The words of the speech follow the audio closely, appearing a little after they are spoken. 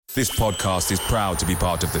This podcast is proud to be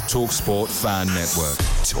part of the TalkSport Fan Network.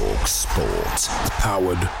 TalkSport.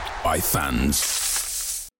 Powered by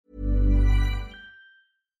fans.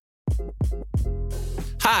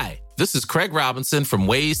 Hi, this is Craig Robinson from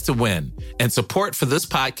Ways to Win, and support for this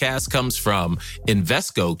podcast comes from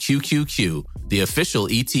Invesco QQQ, the official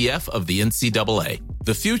ETF of the NCAA.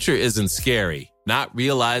 The future isn't scary. Not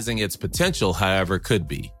realizing its potential, however, could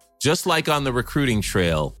be. Just like on the recruiting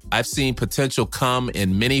trail, I've seen potential come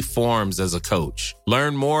in many forms as a coach.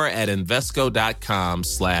 Learn more at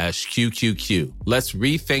Invesco.com/QQQ. Let's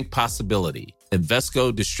rethink possibility.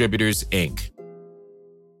 Invesco Distributors, Inc.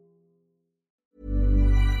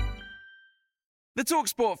 The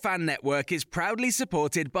TalkSport Fan Network is proudly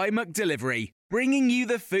supported by McDelivery, bringing you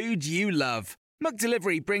the food you love.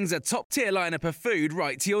 McDelivery brings a top-tier lineup of food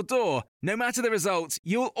right to your door. No matter the result,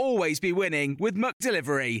 you'll always be winning with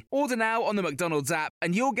McDelivery. Order now on the McDonald's app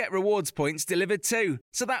and you'll get rewards points delivered too.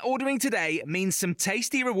 So that ordering today means some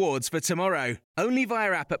tasty rewards for tomorrow. Only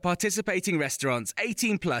via app at participating restaurants.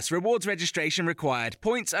 18 plus. Rewards registration required.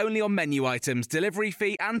 Points only on menu items. Delivery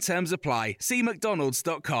fee and terms apply. See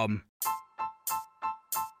mcdonalds.com.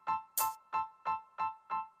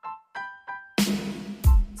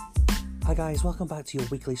 Hi guys, welcome back to your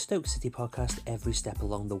weekly Stoke City podcast, every step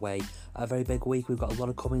along the way. A very big week, we've got a lot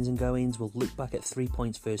of comings and goings. We'll look back at 3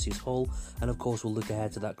 points versus Hull, and of course we'll look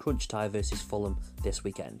ahead to that crunch tie versus Fulham this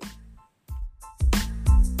weekend.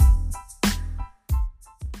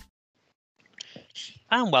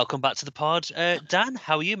 And welcome back to the pod. Dan,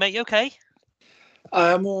 how are you, mate? You okay?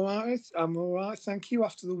 I'm all right. Thank you.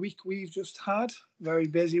 After the week we've just had, very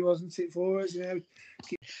busy, wasn't it, for us? You know.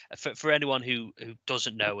 For anyone who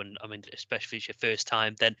doesn't know, and I mean, especially if it's your first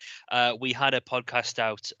time, then we had a podcast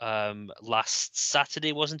out last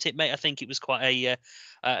Saturday, wasn't it, mate? I think it was quite a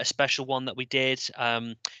special one that we did.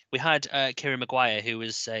 We had Kieran Maguire, who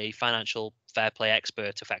is a financial fair play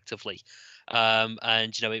expert, effectively,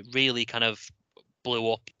 and you know, it really kind of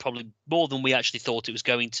blew up, probably more than we actually thought it was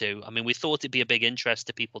going to. I mean, we thought it'd be a big interest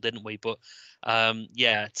to people, didn't we? But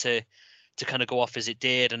yeah, to kind of go off as it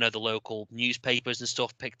did, I know the local newspapers and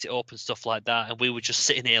stuff picked it up and stuff like that, and we were just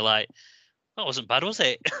sitting here like, that wasn't bad, was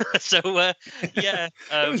it? So yeah,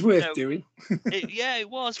 it was worth doing. Yeah, it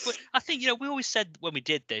was. But I think, you know, we always said when we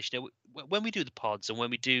did this, you know, when we do the pods and when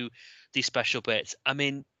we do these special bits, I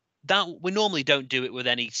mean, that we normally don't do it with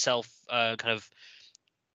any self kind of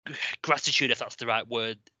gratitude, if that's the right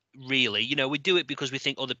word, really. You know, we do it because we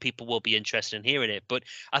think other people will be interested in hearing it. But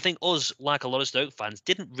I think us, like a lot of Stoke fans,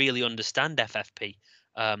 didn't really understand FFP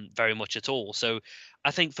very much at all. So I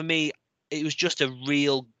think for me, it was just a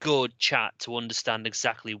real good chat to understand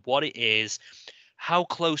exactly what it is, how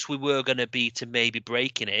close we were going to be to maybe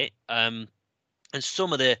breaking it. And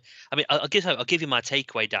some of the, I mean, I'll give you my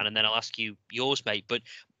takeaway, Dan, and then I'll ask you yours, mate. But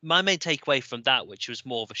my main takeaway from that, which was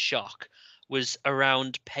more of a shock, was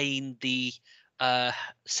around paying the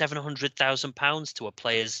 £700,000 to a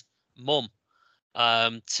player's mum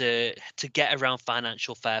to get around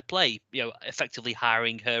financial fair play. You know, effectively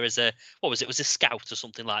hiring her as a, what was it? Was a scout or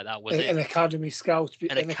something like that? Was it an academy scout?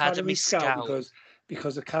 An academy scout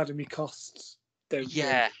because academy costs don't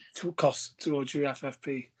cost towards your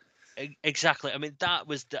FFP. Exactly. I mean, that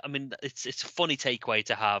was it's a funny takeaway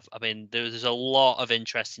to have. I mean, there's a lot of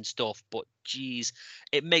interesting stuff, but geez,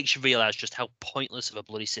 it makes you realise just how pointless of a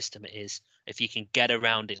bloody system it is if you can get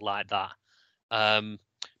around it like that.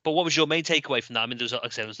 But what was your main takeaway from that? I mean, there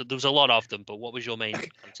was a lot of them, but what was your main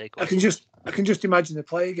takeaway? I can just imagine the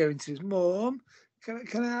player going to his mum,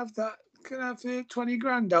 can I have that? Can I have 20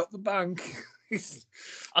 grand out the bank? I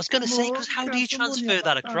was going to say, because how do you transfer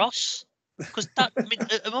that across? Because that, I mean,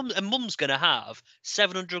 a mum's going to have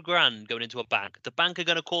 700 grand going into a bank. The bank are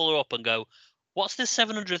going to call her up and go, "What's this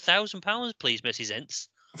 £700,000, please, Mrs. Ince?"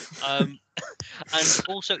 And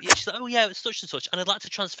also, she's like, "Oh yeah, it's such and such, and I'd like to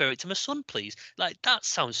transfer it to my son, please." Like, that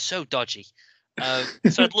sounds so dodgy.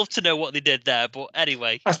 So I'd love to know what they did there. But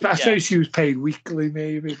anyway, I suppose she was paid weekly,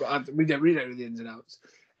 maybe, but we don't know the ins and outs.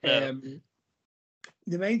 No.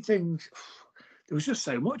 The main thing, there was just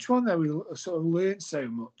so much, wasn't there? We sort of learned so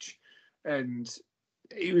much. And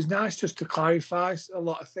it was nice just to clarify a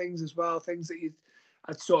lot of things as well, things that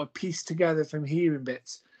I'd sort of pieced together from hearing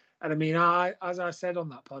bits. And I mean, as I said on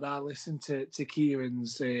that pod, I listened to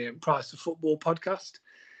Kieran's Price of Football podcast.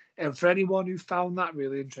 And for anyone who found that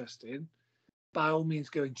really interesting, by all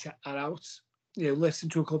means, go and check that out. You know, listen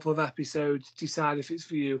to a couple of episodes, decide if it's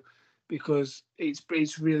for you, because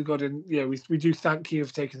it's really good. And you know, we do thank you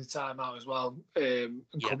for taking the time out as well and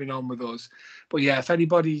coming on with us. But yeah, if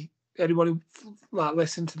anybody who like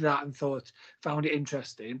listened to that and found it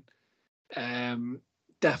interesting,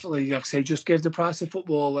 definitely, like I say, just give the Price of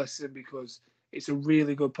Football a listen, because it's a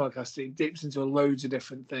really good podcast. It dips into loads of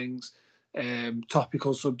different things,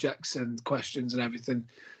 topical subjects and questions and everything.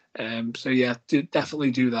 So yeah,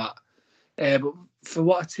 definitely do that. But for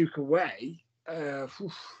what I took away, I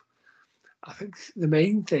think the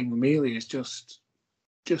main thing really is just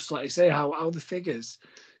like you say, how the figures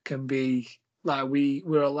can be. Like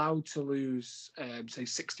we're allowed to lose, say,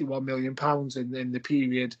 £61 million in the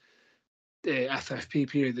period, the FFP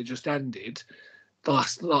period that just ended, the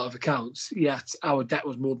last lot of accounts. Yet our debt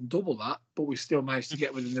was more than double that, but we still managed to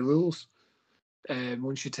get within the rules.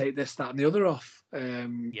 Once you take this, that, and the other off.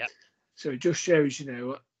 So it just shows,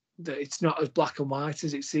 that it's not as black and white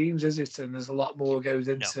as it seems, is it? And there's a lot more goes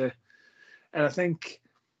into. No. And I think,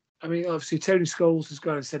 obviously Tony Scholes has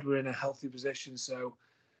gone and said we're in a healthy position, so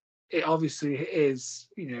it obviously is,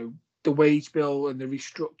 the wage bill and the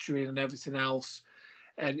restructuring and everything else.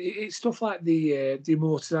 And it's stuff like the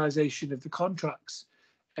amortization of the contracts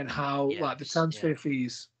and how, like, the transfer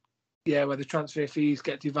fees, where the transfer fees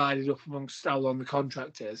get divided up amongst how long the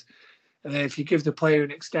contract is. And then if you give the player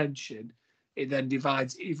an extension, it then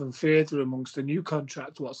divides even further amongst the new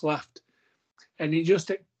contract, what's left. And it just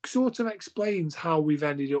sort of explains how we've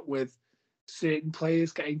ended up with certain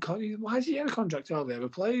players getting why is he in a contract? Are they other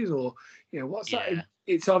players, or what's that?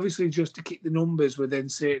 It's obviously just to keep the numbers within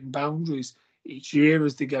certain boundaries each year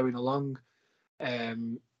as they're going along.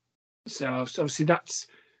 So obviously that's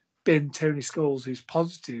been Tony Scholes'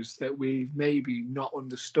 positives that we've maybe not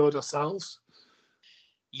understood ourselves.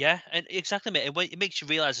 Yeah, and exactly, mate. It makes you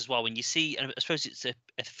realise as well when you see, and I suppose it's a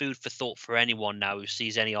food for thought for anyone now who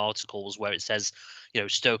sees any articles where it says,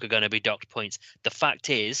 Stoke are going to be docked points. The fact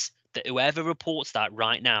is that whoever reports that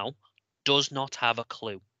right now does not have a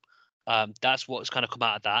clue. That's what's kind of come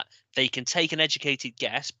out of that. They can take an educated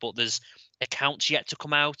guess, but there's accounts yet to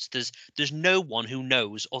come out. There's no one who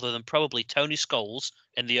knows other than probably Tony Scholes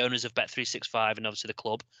and the owners of Bet365 and obviously the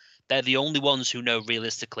club. They're the only ones who know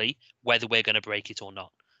realistically whether we're going to break it or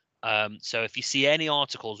not. So if you see any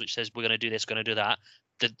articles which says we're going to do this, going to do that,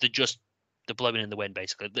 they're blowing in the wind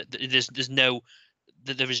basically.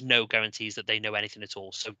 There is no guarantees that they know anything at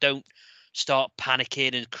all. So don't start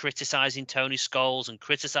panicking and criticising Tony Scholes and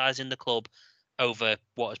criticising the club over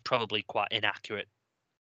what is probably quite inaccurate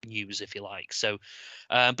news, if you like. So,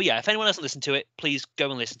 but yeah, if anyone hasn't listened to it, please go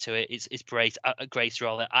and listen to it. It's great. Great through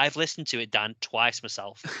all that. I've listened to it, Dan, twice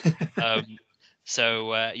myself. I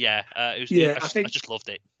just loved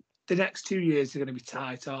it. The next 2 years are going to be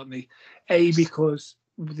tight, aren't they? Because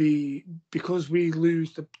we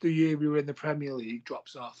lose the year we were in the Premier League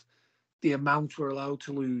drops off. The amount we're allowed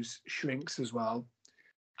to lose shrinks as well.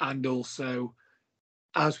 And also,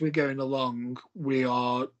 as we're going along, we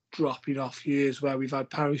are dropping off years where we've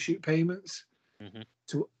had parachute payments. Mm-hmm.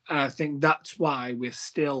 So I think that's why we're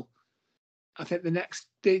still... I think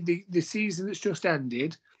the season that's just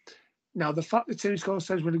ended... Now, the fact that Tony Scholes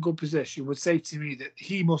says we're in a good position would say to me that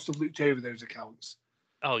he must have looked over those accounts.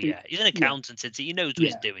 Oh, yeah. He's an accountant, so he knows what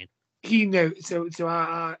he's doing. He knows. So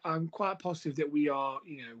I'm quite positive that we are,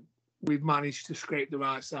 we've managed to scrape the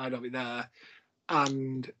right side of it there.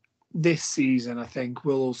 And this season, I think,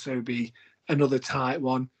 will also be another tight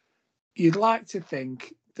one. You'd like to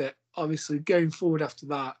think that, obviously, going forward after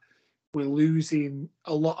that, we're losing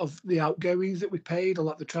a lot of the outgoings that we paid, a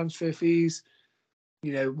lot of the transfer fees,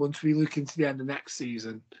 once we look into the end of next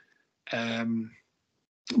season.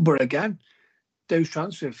 But again, those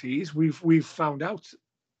transfer fees, we've found out,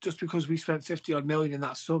 just because we spent 50 odd million in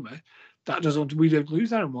that summer, we don't lose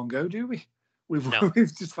that in one go, do we? We've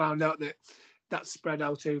just found out that that's spread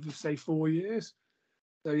out over, say, 4 years.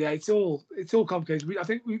 So yeah, it's all complicated. I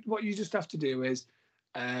think what you just have to do is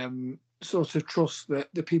sort of trust that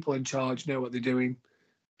the people in charge know what they're doing,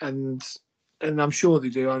 and I'm sure they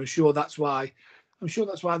do. I'm sure that's why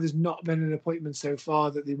there's not been an appointment so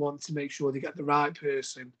far, that they want to make sure they get the right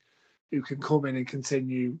person who can come in and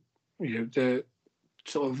continue, the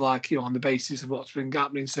sort of like, on the basis of what's been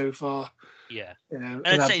happening so far. Yeah. And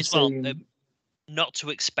I'd say as well, not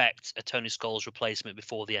to expect a Tony Scholes replacement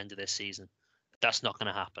before the end of this season. That's not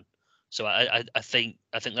going to happen. So I think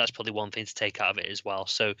that's probably one thing to take out of it as well.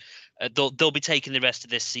 So they'll be taking the rest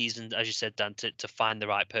of this season, as you said, Dan, to find the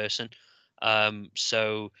right person. I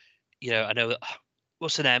know that...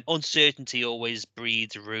 What's the name? Uncertainty always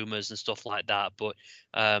breeds rumours and stuff like that. But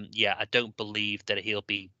I don't believe that he'll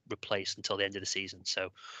be replaced until the end of the season. So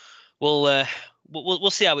we'll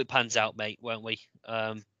see how it pans out, mate, won't we?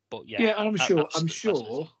 But yeah, yeah, and I'm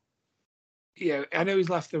sure. Yeah, I know he's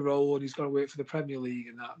left the role and he's got to work for the Premier League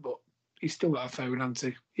and that, but he's still got a phone,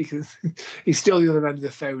 hasn't he? He's still the other end of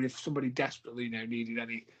the phone if somebody desperately needed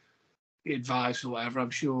any advice or whatever, I'm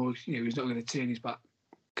sure he's not going to turn his back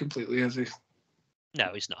completely, is he?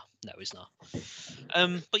 No, he's not. No, he's not.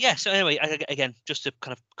 But yeah. So anyway, again, just to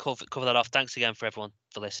kind of cover that off. Thanks again for everyone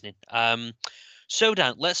for listening. So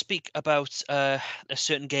Dan, let's speak about a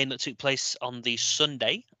certain game that took place on the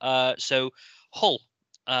Sunday. So Hull.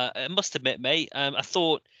 I must admit, mate. I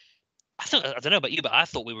don't know about you, but I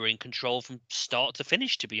thought we were in control from start to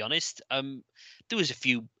finish. To be honest, there was a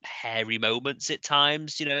few hairy moments at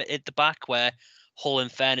times, at the back where Hull, in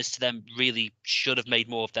fairness to them, really should have made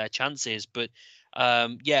more of their chances. But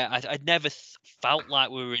I never felt like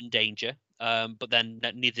we were in danger. But then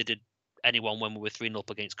neither did anyone when we were 3-0 up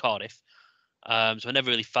against Cardiff. So I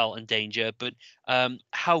never really felt in danger. But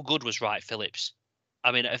how good was Wright Phillips?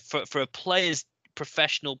 I mean, for a player's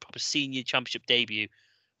professional, proper senior championship debut,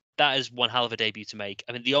 that is one hell of a debut to make.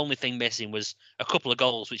 I mean, the only thing missing was a couple of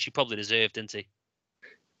goals, which he probably deserved, didn't he?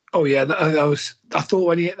 Oh yeah, I thought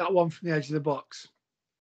when he hit that one from the edge of the box,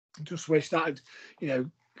 I just wish that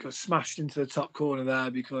had, got smashed into the top corner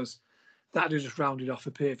there, because that had just rounded off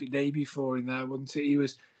a perfect debut for him there, wouldn't it? He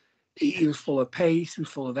was full of pace, he was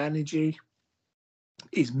full of energy.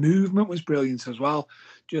 His movement was brilliant as well.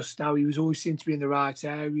 Just now, he was always seemed to be in the right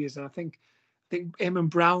areas, and I think him and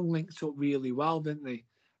Brown linked up really well, didn't they? I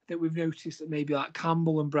think we've noticed that maybe like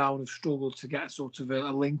Campbell and Brown have struggled to get sort of a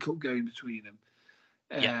link up going between them.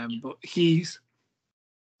 But he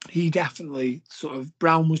definitely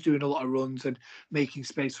Brown was doing a lot of runs and making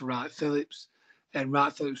space for Wright Phillips, and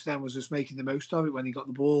Wright Phillips then was just making the most of it when he got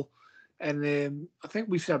the ball. And I think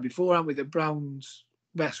we've said before, haven't we, that Brown's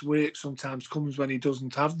best work sometimes comes when he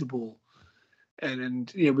doesn't have the ball.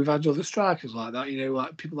 And we've had other strikers like that,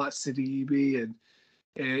 like people like Sidibe and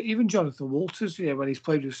even Jonathan Walters, when he's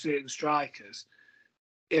played with certain strikers,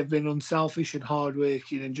 have been unselfish and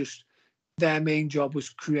hardworking, and just their main job was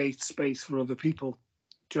create space for other people.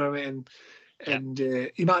 Do you know what I mean? And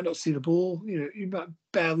you might not see the ball, you might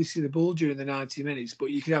barely see the ball during the 90 minutes,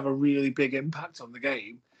 but you can have a really big impact on the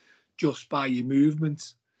game just by your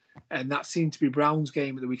movement. And that seemed to be Brown's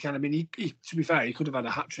game at the weekend. I mean, he to be fair, he could have had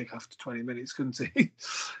a hat-trick after 20 minutes, couldn't he?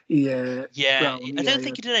 Brown, I don't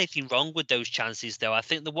think he did anything wrong with those chances, though. I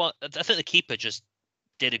think the keeper just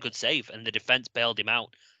did a good save, and the defence bailed him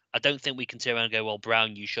out. I don't think we can turn around and go, well,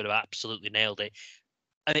 Brown, you should have absolutely nailed it.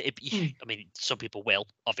 I mean, some people will,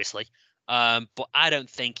 obviously. But I don't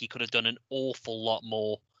think he could have done an awful lot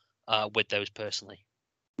more with those personally.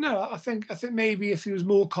 No, I think maybe if he was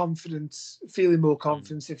more confident, feeling more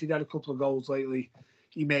confidence, if he'd had a couple of goals lately,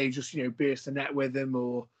 he may just, burst the net with him,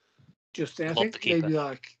 or just, I think maybe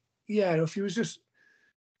if he was just,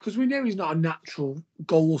 because we know he's not a natural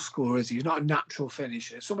goal scorer, is he? He's not a natural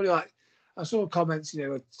finisher. Somebody like, I saw comments,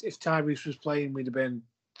 if Tyrese was playing, we'd have been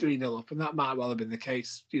 3-0 up, and that might well have been the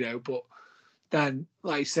case, but then,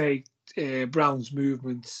 like you say, Brown's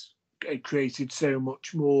movements created so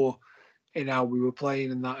much more in how we were playing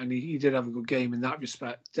and that, and he did have a good game in that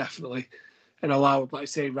respect, definitely, and allowed, like I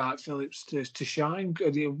say, Wright Phillips to shine.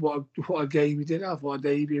 What a game he did have, what a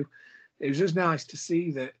debut. It was just nice to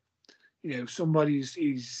see that, somebody's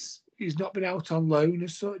he's not been out on loan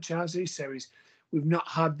as such, has he? So we've not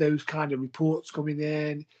had those kind of reports coming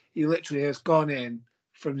in. He literally has gone in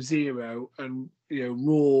from zero and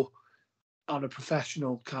raw on a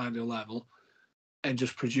professional kind of level, and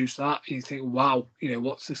just produce that. You think, wow,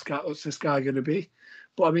 what's this guy going to be?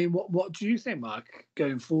 But I mean, what do you think, Mark,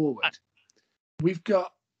 going forward? We're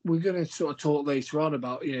going to sort of talk later on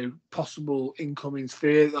about possible incomings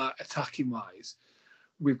for that attacking wise.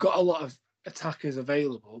 We've got a lot of attackers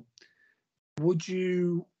available. Would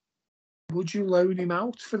you loan him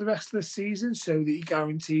out for the rest of the season so that you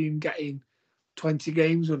guarantee him getting 20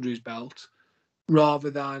 games under his belt,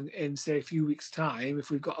 rather than in, say, a few weeks' time,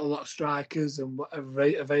 if we've got a lot of strikers and whatever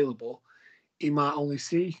available, he might only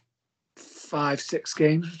see 5-6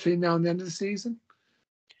 games between now and the end of the season?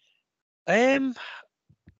 I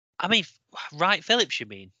mean, Wright Phillips, you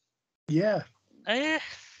mean? Yeah.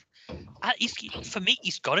 For me,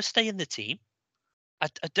 he's got to stay in the team. I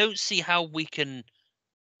don't see how we can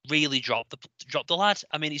really drop the lad.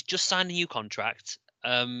 I mean, he's just signed a new contract.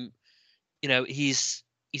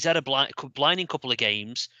 He's had a blinding couple of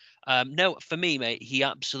games. No, for me, mate, he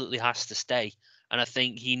absolutely has to stay. And I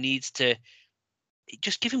think he needs to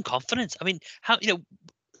just give him confidence. I mean,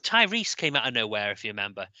 Tyrese came out of nowhere, if you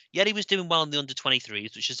remember. Yeah, he was doing well in the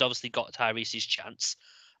under-23s, which has obviously got Tyrese's chance.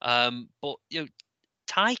 But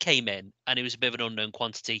Ty came in, and he was a bit of an unknown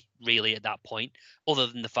quantity, really, at that point, other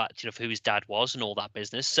than the fact, of who his dad was and all that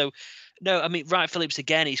business. So, no, I mean, Wright Phillips,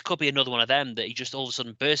 again, he could be another one of them that he just all of a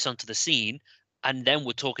sudden bursts onto the scene, and then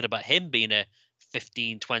we're talking about him being a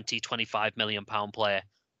 15, 20, 25 million pound player.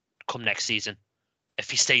 come next season. If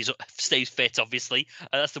he stays fit, obviously.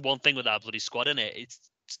 That's the one thing with that bloody squad, isn't it? It's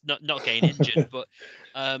not getting injured, but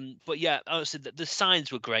yeah, honestly, the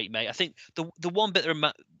signs were great, mate. I think the one bit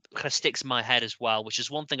that kind of sticks in my head as well, which is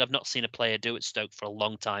one thing I've not seen a player do at Stoke for a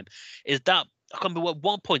long time, is that I can't remember at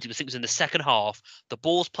one point, I think it was in the second half, the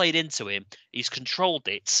ball's played into him, he's controlled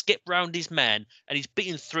it, skipped round his men, and he's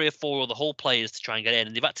beaten 3 or 4 other whole players to try and get in,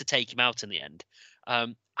 and they've had to take him out in the end.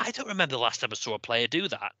 I don't remember the last time I saw a player do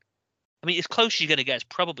that. I mean, as close as you're going to get is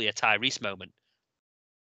probably a Tyrese moment.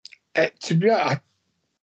 To be honest,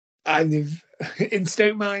 I live in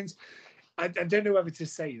Stoke minds. I don't know whether to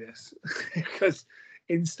say this because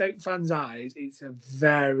in Stoke fans' eyes, it's a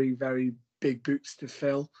very, very big boots to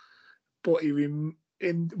fill. But when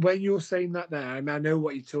you're saying that there, I mean, I know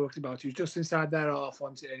what you're talking about. He was just inside their half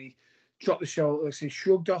once, and he dropped the shoulder. He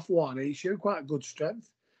shrugged off one, and he showed quite good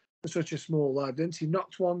strength for such a small lad, didn't he?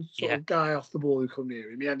 Knocked one sort of guy off the ball who come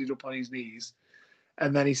near him. He ended up on his knees.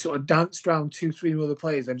 And then he sort of danced around 2-3 other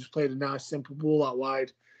players and just played a nice, simple ball out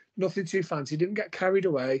wide. Nothing too fancy. Didn't get carried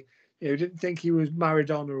away. Didn't think he was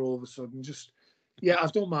Maradona all of a sudden. Just,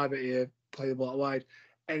 I've done my bit here, play the ball out wide.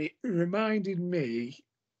 And it reminded me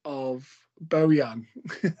of Bojan.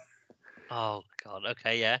 Oh, God.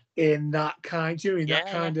 Okay, yeah. In that kind, that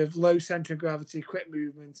kind of low centre of gravity, quick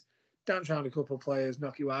movement, dance around a couple of players,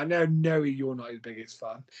 knock you out. I know you're not his biggest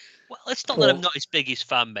fan. Well, it's not that I'm not his biggest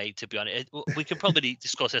fan, mate, to be honest. We can probably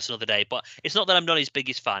discuss this another day, but it's not that I'm not his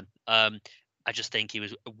biggest fan. I just think he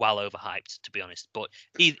was well overhyped, to be honest. But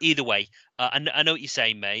either way, I know what you're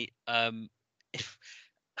saying, mate.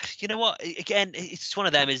 You know what? Again, it's one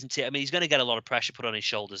of them, isn't it? I mean, he's going to get a lot of pressure put on his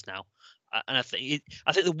shoulders now. And I think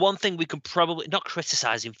the one thing we can probably not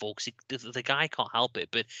criticize him for, because the guy can't help it,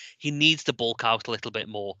 but he needs to bulk out a little bit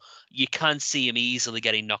more. You can see him easily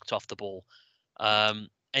getting knocked off the ball. And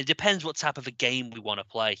it depends what type of a game we want to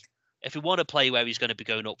play. If we want to play where he's going to be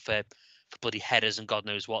going up for bloody headers and God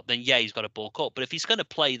knows what, then he's got to bulk up. But if he's going to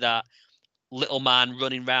play that little man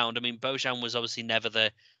running round, I mean, Bojan was obviously never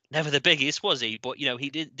the biggest, was he? But he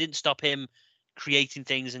didn't stop him creating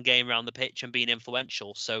things and getting around the pitch and being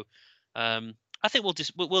influential. So. I think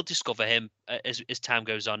we'll discover him as time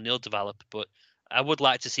goes on. He'll develop, but I would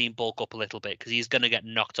like to see him bulk up a little bit because he's going to get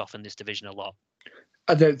knocked off in this division a lot.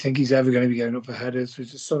 I don't think he's ever going to be going up for headers.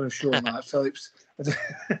 He's the son of Sean Knight Phillips.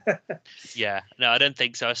 Yeah, no, I don't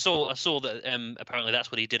think so. I saw that apparently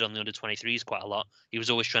that's what he did on the under-23s quite a lot. He was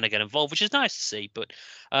always trying to get involved, which is nice to see. But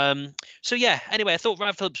so yeah. Anyway, I thought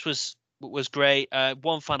Ryan Phillips was great.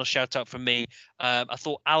 One final shout out from me. I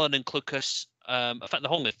thought Allen and Clucas. In fact, the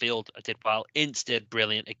whole midfield did well. Ince did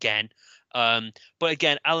brilliant again. But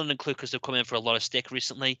again, Allen and Clucas have come in for a lot of stick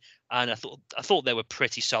recently, and I thought they were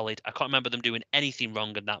pretty solid. I can't remember them doing anything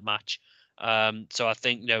wrong in that match. So I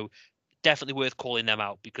think definitely worth calling them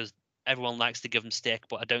out because everyone likes to give them stick,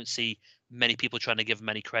 but I don't see many people trying to give them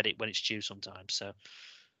any credit when it's due sometimes. So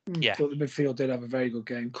yeah, I thought the midfield did have a very good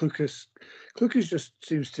game. Clucas just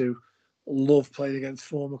seems to love playing against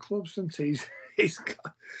former clubs, and he's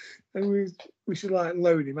got. And we should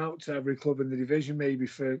loan him out to every club in the division maybe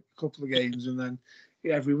for a couple of games, and then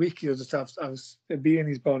every week he'll just have a bee in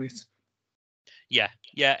his bonnet. Yeah,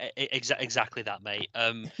 exactly that, mate.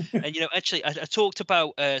 And actually, I talked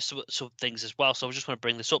about some things as well, so I just want to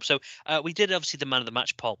bring this up. So we did obviously the Man of the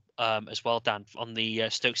Match poll as well, Dan, on the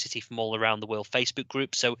Stoke City from all around the world Facebook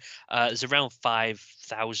group. So there's around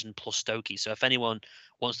 5,000 plus Stokies. So if anyone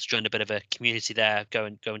wants to join a bit of a community there, go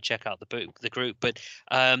and check out the group. But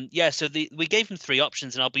so we gave them 3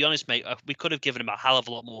 options, and I'll be honest, mate, we could have given them a hell of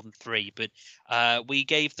a lot more than 3, but we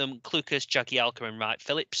gave them Clucas, Jagielka, and Wright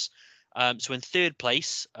Phillips. So in third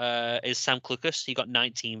place is Sam Clucas. He got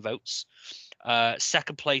 19 votes.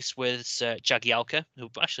 Second place was Jagielka, who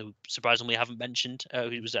actually surprisingly haven't mentioned.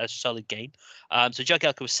 It was a solid game. So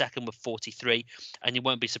Jagielka was second with 43, and you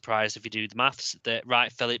won't be surprised if you do the maths that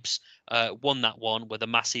Wright Phillips won that one with a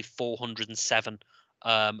massive 407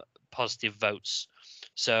 positive votes.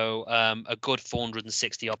 So a good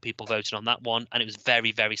 460 odd people voted on that one, and it was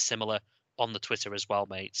very, very similar on the Twitter as well,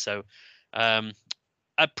 mate. So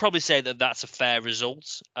I'd probably say that that's a fair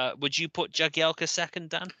result. Would you put Jagielka second,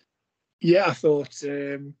 Dan? Yeah, I thought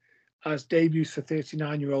as debuts for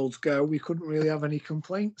 39-year-olds go, we couldn't really have any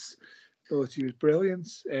complaints. Thought he was brilliant.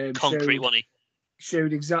 Concrete, wasn't he?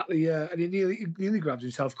 Showed exactly, and he nearly grabbed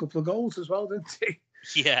himself a couple of goals as well, didn't he?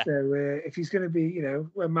 Yeah. So if he's going to be,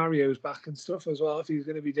 when Mario's back and stuff as well, if he's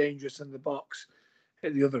going to be dangerous in the box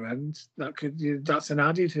at the other end, that's an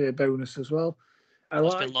added bonus as well.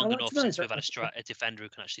 It's been long enough since we've had a defender who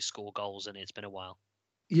can actually score goals, and it's been a while.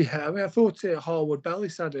 Yeah, I mean, I thought Harwood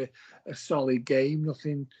Bellis had a solid game.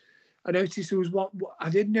 Nothing. I noticed there was what I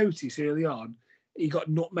did notice early on. He got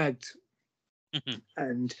nutmegged,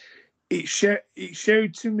 and it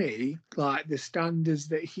showed to me like the standards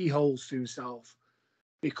that he holds to himself,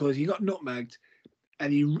 because he got nutmegged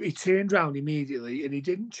and he turned around immediately and he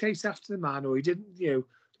didn't chase after the man, or he didn't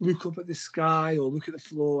look up at the sky or look at the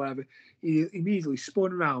floor or whatever. He immediately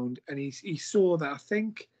spun around and he saw that I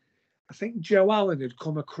think Joe Allen had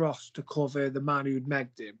come across to cover the man who'd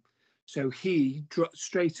megged him. So he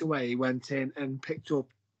straight away went in and picked up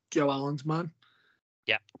Joe Allen's man.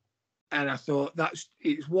 Yeah. And I thought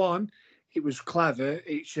it was clever.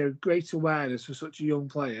 It showed great awareness for such a young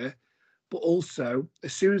player. But also,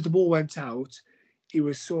 as soon as the ball went out, he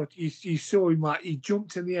was you saw him like he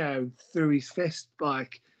jumped in the air and threw his fist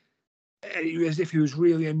like as if he was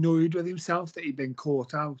really annoyed with himself that he'd been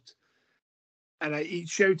caught out. And it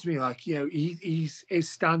showed to me like, his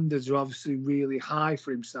standards are obviously really high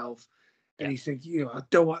for himself. And he's thinking, I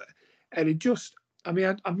don't want, and it just, I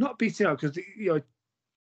mean, I'm not beating out because,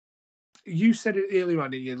 you said it earlier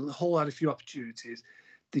on, and Hull had a few opportunities.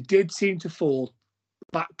 They did seem to fall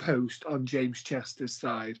back post on James Chester's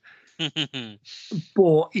side.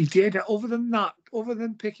 But he did, other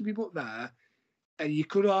than picking people up there, and you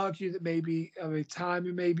could argue that maybe,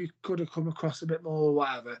 timing maybe could have come across a bit more or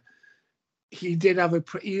whatever. He did have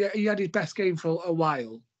he had his best game for a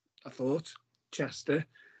while, I thought, Chester.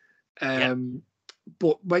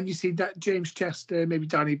 But when you see that James Chester, maybe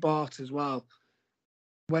Danny Bart as well,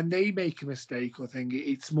 when they make a mistake, I think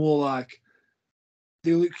it's more like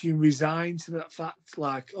they look resigned to that fact,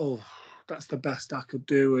 like, oh, that's the best I could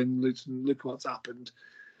do, and look what's happened.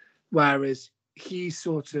 Whereas he's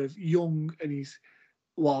sort of young and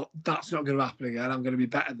that's not going to happen again. I'm going to be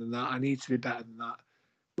better than that. I need to be better than that.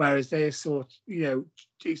 Whereas they're it's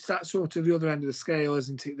that sort of the other end of the scale,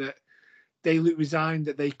 isn't it? That they look resigned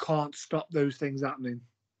that they can't stop those things happening.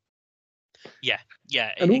 Yeah,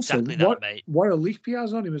 and exactly also, that, mate. What a leap he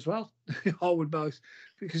has on him as well, Harwood Bouse,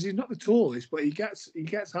 because he's not the tallest, but he gets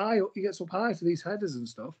high, he gets up high for these headers and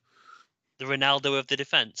stuff. The Ronaldo of the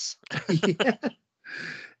defence. But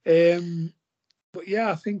yeah,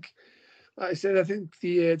 I think, like I said,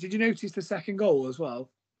 did you notice the second goal as well?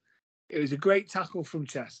 It was a great tackle from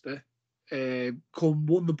Chester.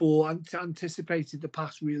 Won the ball, anticipated the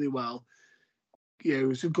pass really well. It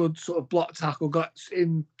was a good sort of block tackle. Got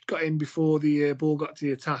in before the ball got to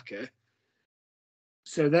the attacker.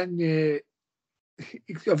 So then he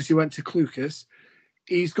obviously went to Clucas.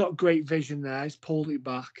 He's got great vision there. He's pulled it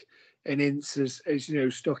back, and Ince has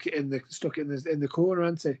stuck it in the corner,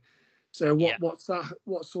 hasn't he? So what's that?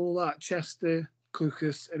 What's all that? Chester,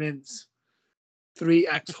 Clucas, and Ince. 3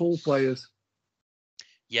 ex-Hull players.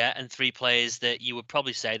 Yeah, and 3 players that you would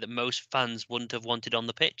probably say that most fans wouldn't have wanted on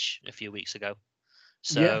the pitch a few weeks ago.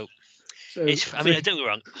 So don't get me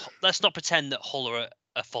wrong. Let's not pretend that Hull are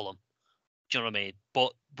a Fulham. Do you know what I mean?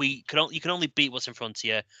 But you can only beat what's in front of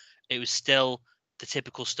you. It was still the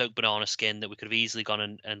typical Stoke banana skin that we could have easily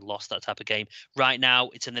gone and lost that type of game. Right now,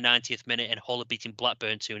 it's in the 90th minute, and Hull are beating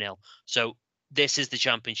Blackburn 2-0. So this is the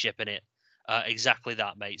Championship in it. Exactly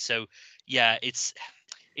that, mate. So yeah, it's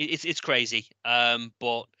crazy.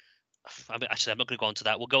 But actually, I'm not going to go on to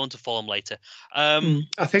that. We'll go on to Fulham later. I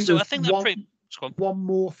think one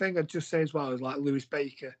more thing I'd just say as well is like Lewis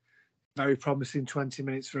Baker, very promising 20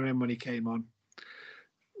 minutes from him when he came on.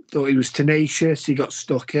 Thought he was tenacious. He got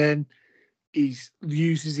stuck in. He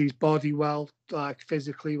uses his body well, like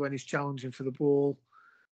physically when he's challenging for the ball.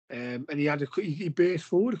 And he burst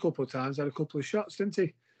forward a couple of times. Had a couple of shots, didn't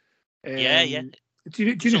he? Yeah. Do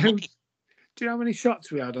you know how many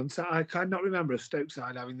shots we had on? I cannot remember a Stoke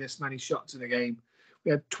side having this many shots in a game.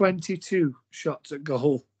 We had 22 shots at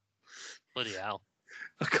goal. Bloody hell!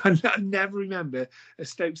 I never remember a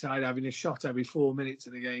Stoke side having a shot every 4 minutes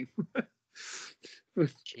in a game.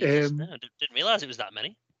 Jesus, no, didn't realise it was that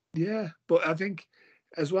many. Yeah, but I think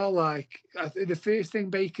as well, the first thing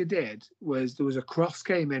Baker did was there was a cross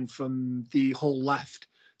came in from the Hull left.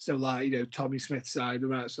 So Tommy Smith's side,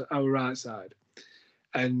 our right side.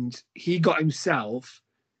 And he got himself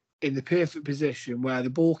in the perfect position where the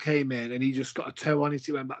ball came in and he just got a toe on it.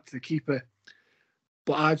 He went back to the keeper.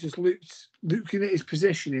 But I just looking at his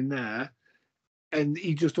position in there, and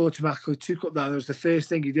he just automatically took up that. That was the first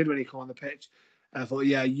thing he did when he came on the pitch. And I thought,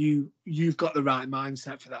 yeah, you've got the right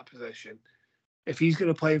mindset for that position. If he's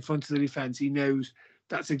going to play in front of the defence, he knows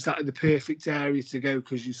that's exactly the perfect area to go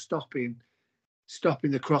because you're stopping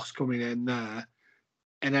the cross coming in there,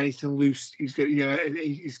 and anything loose, he's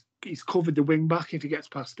covered the wing back if he gets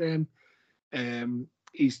past him.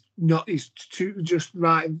 he's too just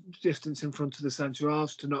right distance in front of the centre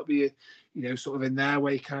halves to not be, sort of in their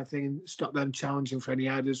way kind of thing, and stop them challenging for any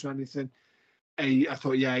headers or anything. And I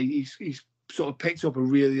thought, he's sort of picked up a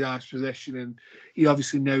really nice position, and he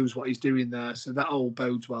obviously knows what he's doing there, so that all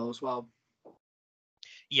bodes well as well.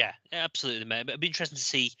 Yeah, absolutely, mate. But it'd be interesting to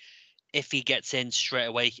see if he gets in straight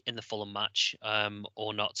away in the Fulham match,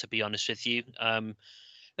 or not. To be honest with you,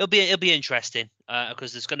 it'll be interesting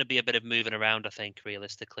because there's going to be a bit of moving around, I think,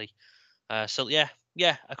 realistically. So yeah,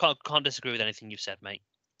 I can't disagree with anything you've said, mate.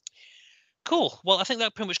 Cool. Well, I think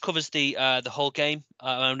that pretty much covers the whole game.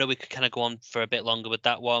 I know we could kind of go on for a bit longer with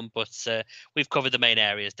that one, but we've covered the main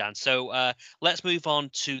areas, Dan. So let's move on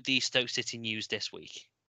to the Stoke City news this week.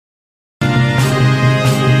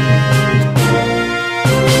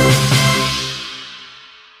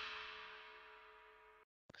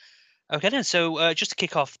 Okay then, so just to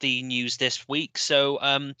kick off the news this week, so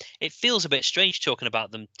it feels a bit strange talking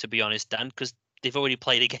about them, to be honest, Dan, because they've already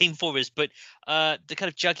played a game for us, but the kind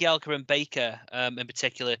of Jagielka and Baker in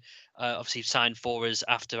particular obviously signed for us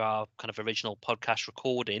after our kind of original podcast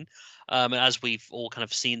recording, and as we've all kind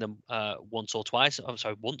of seen them once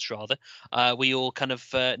rather, we all kind of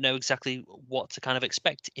know exactly what to kind of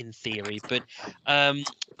expect in theory, but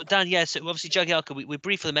Dan, yeah, so obviously Jagielka, we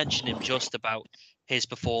briefly mentioned him just about his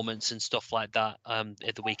performance and stuff like that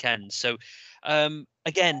at the weekend. So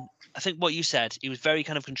again, I think what you said, he was very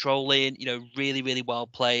kind of controlling, really, really well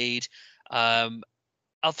played. I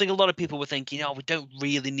think a lot of people were thinking, we don't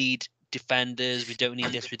really need defenders. We don't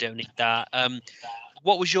need this. We don't need that.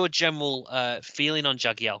 What was your general feeling on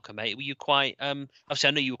Jagielka, mate? Were you quite, obviously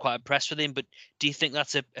I know you were quite impressed with him, but do you think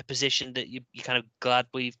that's a position that you're kind of glad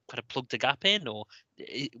we've kind of plugged the gap in, or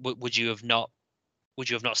would you have not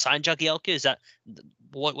signed Jagielka? Is that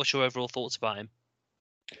what's your overall thoughts about him?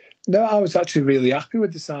 No, I was actually really happy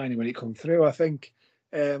with the signing when it come through. I think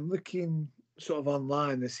looking sort of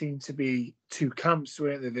online, there seemed to be two camps,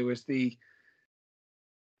 weren't there? There was the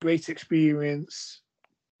great experience,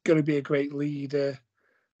 going to be a great leader,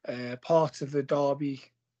 part of the Derby,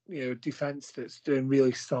 defence that's doing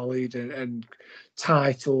really solid and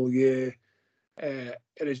tight all year, and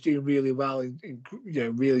is doing really well in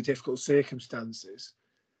really difficult circumstances.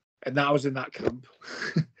 And that was in that camp.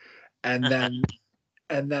 And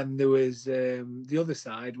then there was the other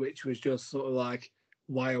side, which was just sort of like,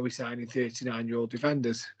 why are we signing 39-year-old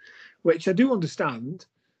defenders? Which I do understand.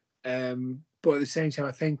 But at the same time,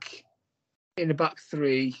 I think in a back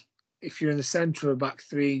three, if you're in the centre of a back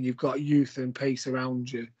three and you've got youth and pace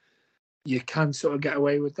around you, you can sort of get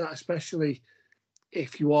away with that, especially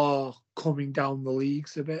if you are coming down the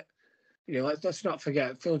leagues a bit. Let's not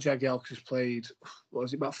forget, Phil Jagielka's played,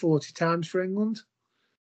 about 40 times for England?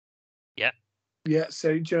 Yeah. Yeah, so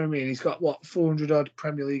do you know what I mean? He's got, 400-odd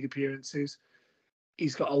Premier League appearances.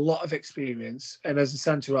 He's got a lot of experience. And as a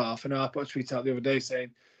centre-half, and I put a tweet out the other day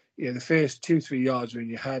saying, the first 2-3 yards are in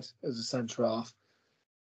your head as a centre-half.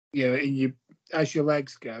 And as your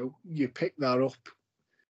legs go, you pick that up.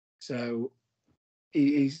 So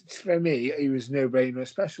for me, he was no-brainer,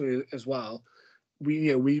 especially as well.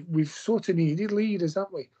 We've sort of needed leaders,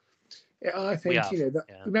 haven't we? I think,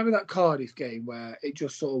 remember that Cardiff game where it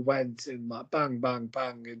just sort of went and like bang, bang,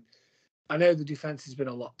 bang. And I know the defence has been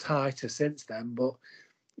a lot tighter since then, but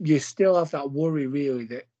you still have that worry, really,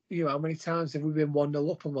 that, how many times have we been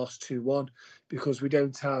 1-0 up and lost 2-1 because we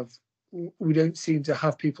don't seem to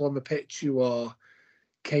have people on the pitch who are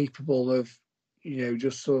capable of,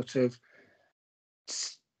 just sort of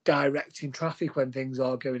directing traffic when things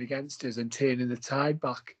are going against us and turning the tide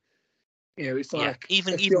back. It's like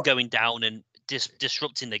even going down and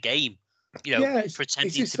disrupting the game.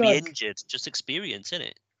 Pretending to be injured, just experience, isn't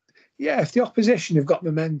it? Yeah, if the opposition have got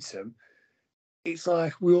momentum, it's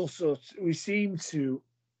like we seem to,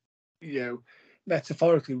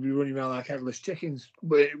 metaphorically be running around like headless chickens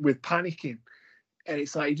with panicking. And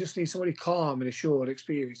it's like you just need somebody calm and assured,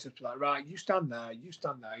 experienced to be like, right, you stand there,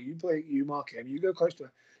 you play, you mark him, you go close to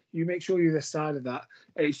her, you make sure you're this side of that.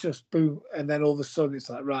 And it's just boom, and then all of a sudden it's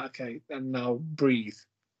like, right, okay, and now breathe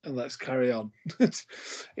and let's carry on. I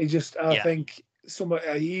think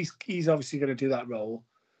he's obviously going to do that role.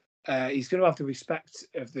 He's going to have the respect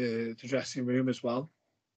of the dressing room as well,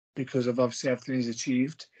 because of obviously everything he's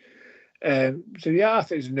achieved. I think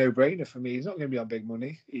it's a no-brainer for me. He's not going to be on big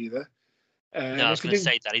money either. No, I was going to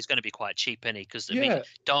say that he's going to be quite cheap, isn't he? Because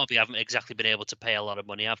Derby haven't exactly been able to pay a lot of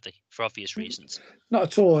money, have they? For obvious reasons. Not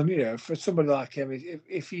at all. And for somebody like him,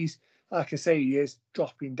 if he's, like I say, he is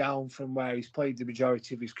dropping down from where he's played the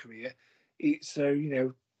majority of his career.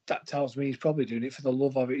 That tells me he's probably doing it for the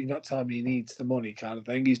love of it. He's not telling me he needs the money, kind of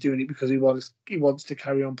thing. He's doing it because he wants to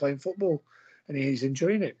carry on playing football and he's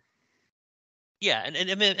enjoying it. Yeah, and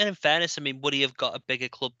in fairness, I mean, would he have got a bigger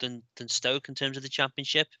club than Stoke in terms of the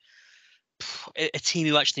Championship? A team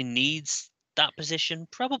who actually needs that position?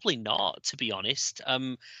 Probably not, to be honest.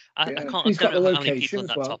 I He's got don't the know how many people location in as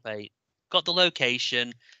that well. top 8 got the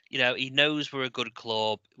location. He knows we're a good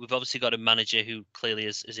club. We've obviously got a manager who clearly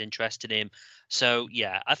is interested in him. So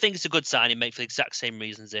yeah, I think it's a good signing, mate, for the exact same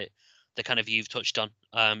reasons that the kind of you've touched on.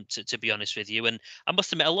 To be honest with you, and I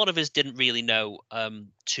must admit, a lot of us didn't really know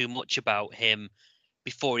too much about him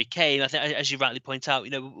before he came. I think, as you rightly point out,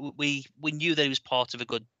 we knew that he was part of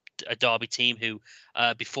a Derby team who,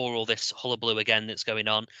 before all this hullabaloo again that's going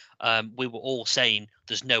on, we were all saying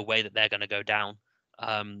there's no way that they're going to go down.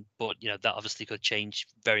 But that obviously could change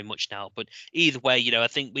very much now. But either way, I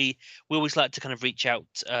think we always like to kind of reach out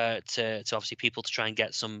to obviously people to try and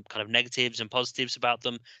get some kind of negatives and positives about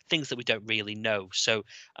them, things that we don't really know. So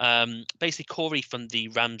basically, Corey from the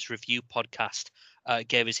Rams Review podcast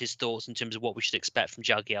gave us his thoughts in terms of what we should expect from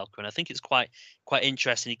Jagielka, and I think it's quite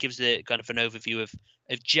interesting. He gives the kind of an overview of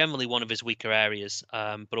generally one of his weaker areas,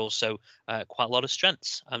 but also quite a lot of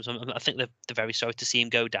strengths. So I think they're very sorry to see him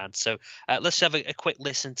go, Dan. So let's have a quick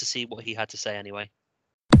listen to see what he had to say anyway.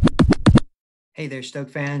 Hey there, Stoke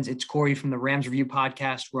fans. It's Corey from the Rams Review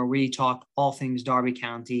podcast, where we talk all things Derby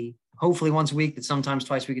County, hopefully once a week, but sometimes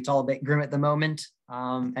twice a week. It's all a bit grim at the moment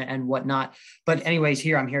and whatnot. But anyways,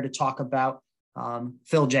 I'm here to talk about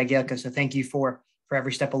Phil Jagielka. So thank you for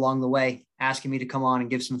every step along the way, asking me to come on and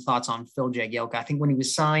give some thoughts on Phil Jagielka. I think when he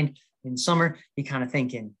was signed in summer, you kind of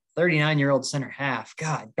thinking 39-year-old center half,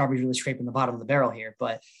 God, Derby's really scraping the bottom of the barrel here.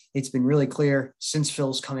 But it's been really clear since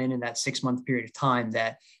Phil's come in that 6-month period of time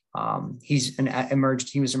that he's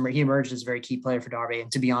emerged. He emerged as a very key player for Derby. And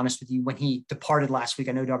to be honest with you, when he departed last week,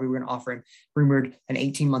 I know Derby were going to offer him rumored an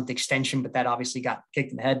 18-month extension, but that obviously got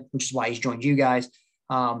kicked in the head, which is why he's joined you guys.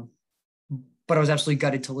 But I was absolutely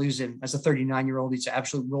gutted to lose him as a 39-year-old. He's an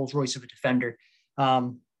absolute Rolls Royce of a defender.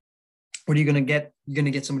 What are you going to get? You're going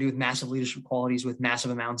to get somebody with massive leadership qualities, with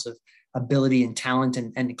massive amounts of ability and talent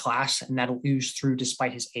and class, and that'll ooze through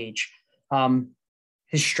despite his age.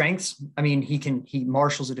 His strengths, I mean, he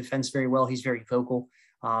marshals a defense very well. He's very vocal,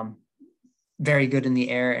 very good in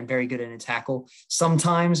the air and very good in a tackle.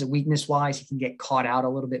 Sometimes weakness-wise, he can get caught out a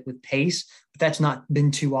little bit with pace, but that's not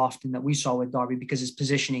been too often that we saw with Derby because his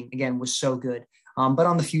positioning, again, was so good. But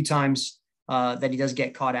on the few times that he does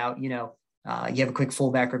get caught out, you have a quick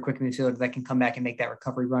fullback or a quick midfielder that can come back and make that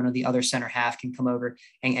recovery run, or the other center half can come over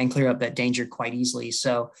and clear up that danger quite easily.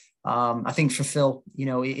 So I think for Phil,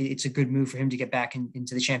 it's a good move for him to get back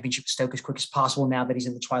into the Championship Stoke as quick as possible now that he's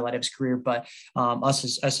in the twilight of his career. But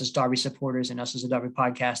us as Derby supporters and us as a Derby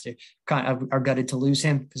podcaster kind of are gutted to lose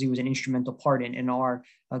him because he was an instrumental part in our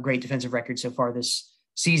great defensive record so far this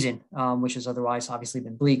season, which has otherwise obviously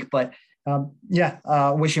been bleak. But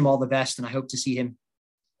wish him all the best, and I hope to see him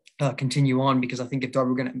continue on, because I think if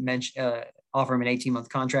Derby were going to offer him an 18-month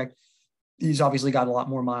contract, he's obviously got a lot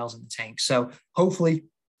more miles in the tank. So hopefully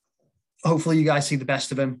you guys see the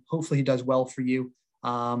best of him. Hopefully he does well for you.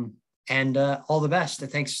 And all the best.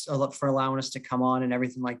 And thanks a lot for allowing us to come on and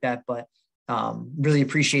everything like that. But really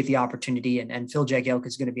appreciate the opportunity. And Phil Jagielka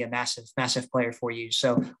is going to be a massive, massive player for you.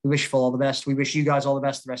 So we wish Phil all the best. We wish you guys all the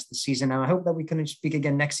best the rest of the season. And I hope that we can speak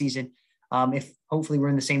again next season, if hopefully we're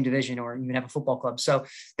in the same division or even have a football club. So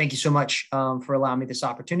thank you so much for allowing me this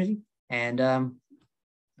opportunity. And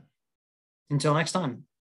until next time.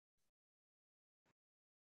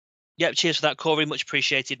 Yeah, cheers for that, Corey. Much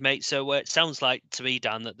appreciated, mate. So it sounds like to me,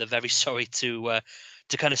 Dan, that they're very sorry to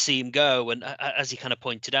kind of see him go. And as he kind of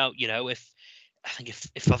pointed out,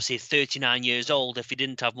 if obviously 39 years old, if he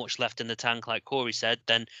didn't have much left in the tank, like Corey said,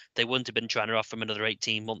 then they wouldn't have been trying to offer him another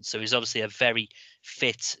 18 months. So he's obviously a very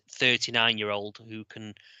fit 39-year-old who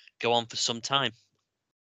can go on for some time.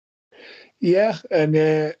 Yeah, and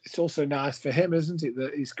it's also nice for him, isn't it,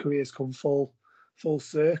 that his career's come full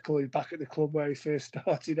circle. He's back at the club where he first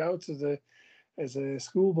started out as a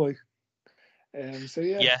schoolboy. So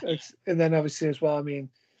yeah. And then obviously as well, I mean,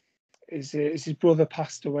 his brother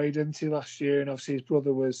passed away, didn't he, last year? And obviously his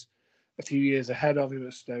brother was a few years ahead of him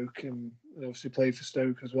at Stoke, and obviously played for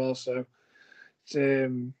Stoke as well. So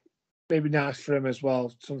it's maybe nice for him as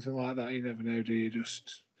well. Something like that, you never know, do you?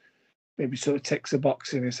 Just maybe sort of ticks a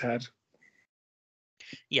box in his head.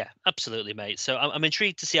 Yeah, absolutely, mate. So I'm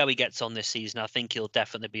intrigued to see how he gets on this season. I think he'll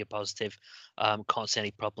definitely be a positive. Can't see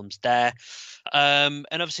any problems there. And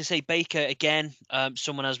obviously, say Baker again,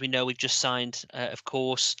 someone, as we know, we've just signed, of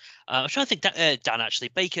course. I'm trying to think, Dan, actually,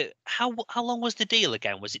 Baker, how long was the deal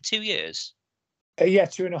again? Was it 2 years? Yeah,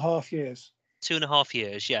 2.5 years. 2.5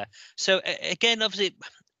 years, yeah. So again, obviously,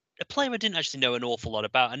 a player I didn't actually know an awful lot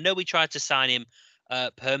about. I know we tried to sign him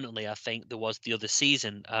permanently, I think there was the other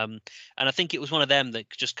season. And I think it was one of them that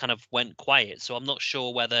just kind of went quiet. So I'm not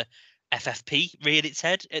sure whether FFP reared its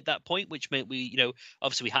head at that point, which meant we,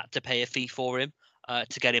 obviously we had to pay a fee for him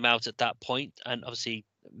to get him out at that point. And obviously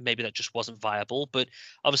maybe that just wasn't viable, but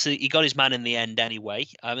obviously he got his man in the end anyway.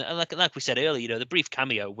 And like we said earlier, the brief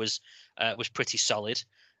cameo was pretty solid.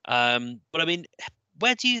 But I mean,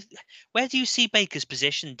 where do you see Baker's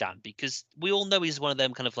position, Dan? Because we all know he's one of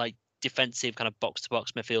them kind of like defensive kind of box to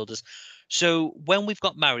box midfielders. So when we've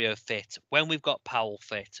got Mario fit, when we've got Powell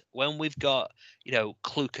fit, when we've got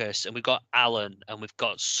Klukas and we've got Allen and we've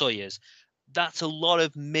got Sawyers, that's a lot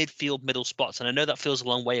of midfield middle spots. And I know that feels a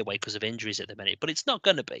long way away because of injuries at the minute, but it's not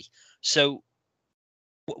going to be. So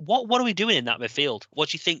what are we doing in that midfield? What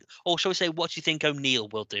do you think, or shall we say, what do you think O'Neill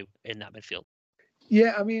will do in that midfield?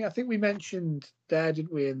 Yeah, I mean, I think we mentioned there,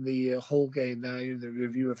 didn't we, in the whole game there, in the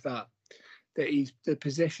review of that the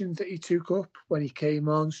positions that he took up when he came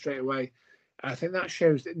on straight away, I think that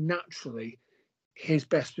shows that naturally his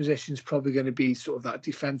best position is probably going to be sort of that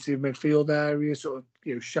defensive midfield area, sort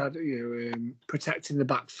of shadow, protecting the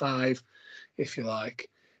back five, if you like.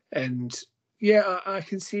 And yeah, I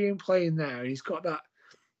can see him playing there. He's got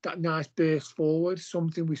that nice burst forward,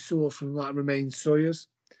 something we saw from like Romain Sawyers,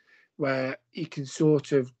 where he can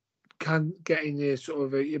get in a sort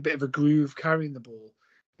of a bit of a groove carrying the ball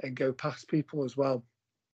and go past people as well.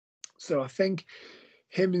 So I think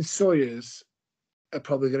him and Sawyers are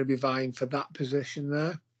probably going to be vying for that position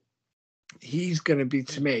there. He's going to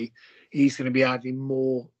be adding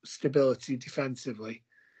more stability defensively,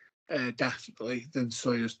 definitely, than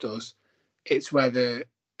Sawyers does. It's whether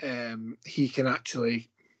he can actually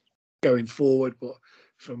going forward, but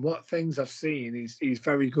from what things I've seen, he's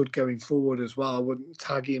very good going forward as well. I wouldn't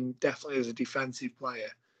tag him definitely as a defensive player,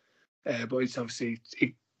 but it's obviously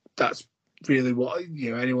that's really what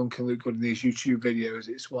anyone can look good in these YouTube videos.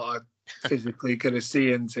 It's what I'm physically going to see,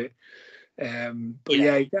 isn't it? But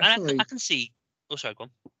yeah, he definitely. I can see. Oh, sorry, go on.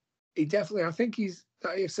 He definitely. I think he's.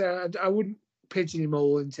 Like I said, I wouldn't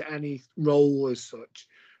pigeonhole into any role as such,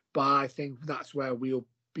 but I think that's where we'll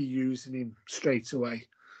be using him straight away.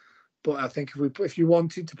 But I think if you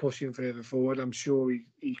wanted to push him further forward, I'm sure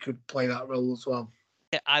he could play that role as well.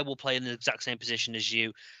 I will play in the exact same position as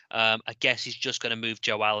you. I guess he's just going to move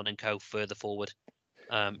Joe Allen and co further forward,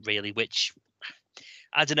 really. Which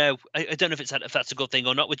I don't know. I don't know if that's a good thing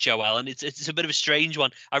or not with Joe Allen. It's a bit of a strange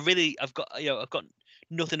one. I've got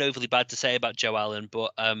nothing overly bad to say about Joe Allen,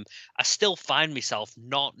 but I still find myself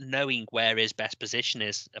not knowing where his best position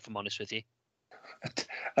is. If I'm honest with you.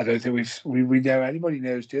 I don't think we know anybody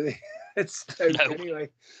knows, do they? It's no. Anyway.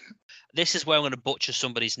 This is where I'm going to butcher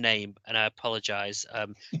somebody's name, and I apologise.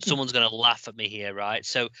 Someone's going to laugh at me here, right?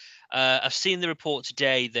 So I've seen the report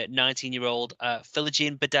today that 19-year-old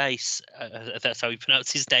Philogene Badais, if that's how you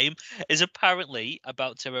pronounce his name, is apparently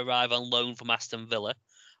about to arrive on loan from Aston Villa.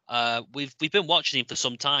 We've been watching him for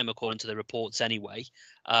some time, according to the reports anyway.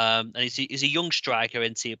 And he's a young striker,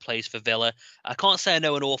 and he plays for Villa. I can't say I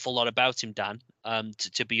know an awful lot about him, Dan,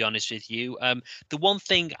 to be honest with you. The one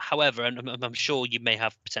thing, however, and I'm sure you may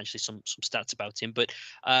have potentially some stats about him, but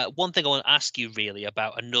one thing I want to ask you really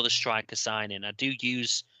about another striker signing. I do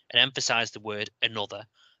use and emphasise the word another.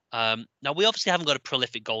 Now, we obviously haven't got a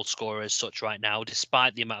prolific goal scorer as such right now,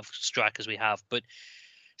 despite the amount of strikers we have. But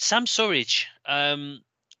Sam Surridge,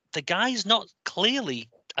 the guy's not clearly,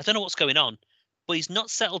 I don't know what's going on, but he's not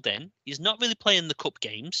settled in. He's not really playing the cup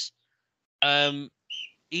games.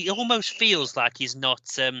 He almost feels like he's not.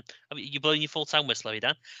 I mean, you're blowing your full-time whistle,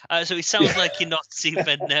 Dan. So it sounds like you're not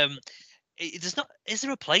even. Is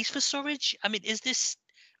there a place for Surridge? I mean, is this?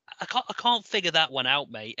 I can't figure that one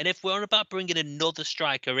out, mate. And if we're on about bringing another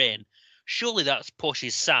striker in, surely that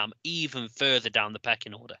pushes Sam even further down the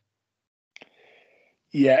pecking order.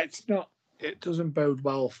 Yeah, it's not. It doesn't bode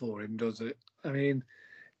well for him, does it? I mean,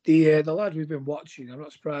 the lad we've been watching, I'm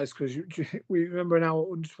not surprised because we remember in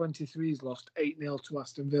our under-23s lost 8-0 to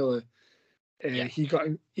Aston Villa. Yeah. He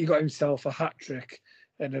got himself a hat-trick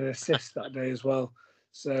and an assist that day as well.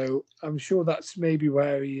 So I'm sure that's maybe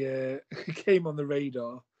where he came on the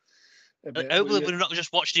radar. Hopefully we've not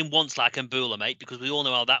just watched him once like Mbula, mate, because we all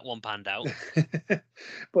know how that one panned out.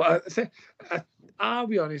 But I'll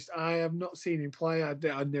be honest, I have not seen him play. I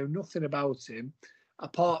know nothing about him,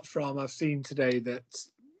 apart from I've seen today that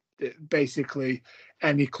basically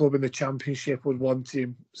any club in the Championship would want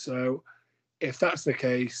him. So if that's the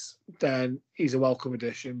case, then he's a welcome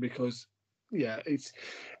addition because, yeah, it's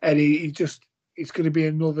going to be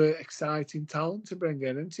another exciting talent to bring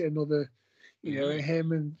in, isn't he? Another,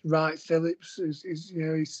 him and Wright Phillips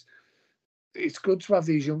is it's good to have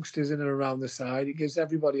these youngsters in and around the side. It gives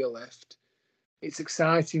everybody a lift. It's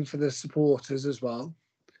exciting for the supporters as well.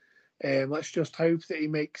 Let's just hope that he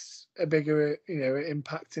makes a bigger,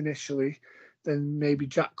 impact initially than maybe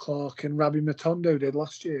Jack Clark and Rabbi Matondo did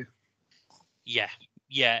last year. Yeah,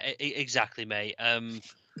 exactly, mate. I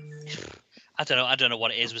don't know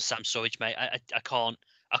what it is with Sam Surridge, mate. I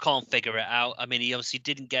can't figure it out. I mean, he obviously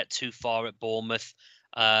didn't get too far at Bournemouth.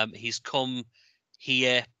 He's come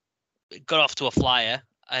here, got off to a flyer,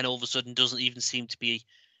 and all of a sudden doesn't even seem to be.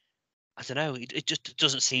 I don't know. It just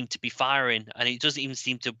doesn't seem to be firing, and he doesn't even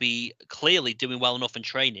seem to be clearly doing well enough in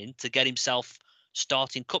training to get himself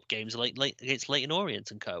starting cup games late against Leyton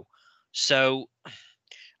Orient and co. So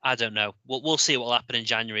I don't know. We'll see what will happen in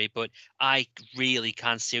January, but I really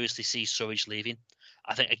can seriously see Surridge leaving.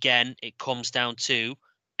 I think again it comes down to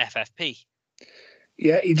FFP.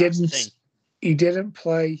 Yeah, he didn't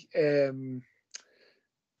play.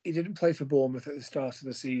 He didn't play for Bournemouth at the start of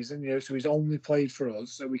the season, so he's only played for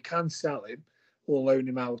us. So we can sell him or loan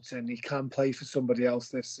him out, and he can play for somebody else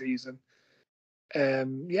this season.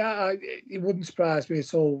 It wouldn't surprise me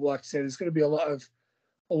at all. Like I said, there's going to be a lot of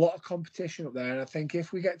competition up there, and I think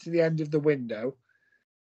if we get to the end of the window,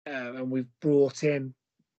 and we've brought in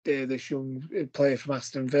this young player from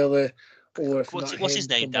Aston Villa, or if what's not his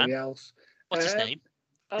name, somebody Dan? else. What's his name?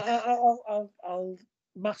 I'll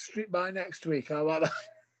master it by next week. How about that?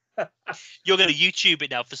 You're going to YouTube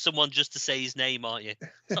it now for someone just to say his name, aren't you?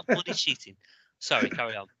 It's not bloody cheating. Sorry,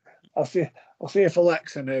 carry on. I'll see if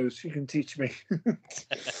Alexa knows. She can teach me.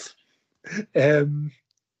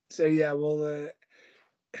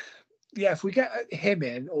 If we get him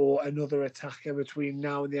in or another attacker between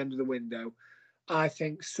now and the end of the window, I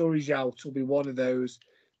think Surridge out will be one of those.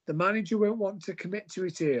 The manager won't want to commit to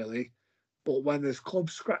it early, but when there's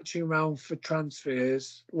clubs scratching around for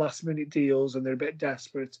transfers, last-minute deals, and they're a bit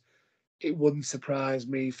desperate, it wouldn't surprise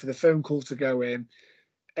me for the phone call to go in.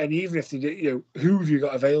 And even if they did, who have you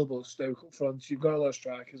got available? Stoke up front, you've got a lot of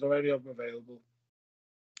strikers, already have them available.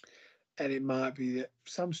 And it might be that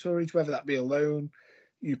Sam Surridge, whether that be a loan,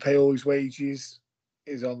 you pay all his wages,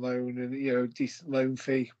 is on loan and, decent loan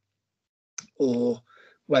fee, or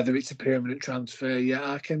whether it's a permanent transfer.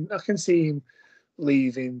 Yeah, I can see him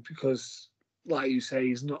leaving because, like you say,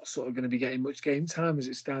 he's not sort of going to be getting much game time as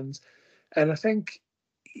it stands. And I think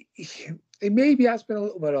it maybe has been a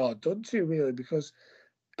little bit hard done to, really, because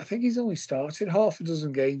I think he's only started half a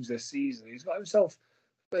dozen games this season. He's got himself,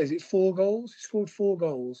 4 goals? He scored 4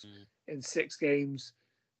 goals in 6 games,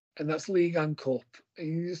 and that's league and cup. And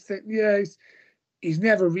you just think, he's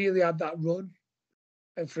never really had that run.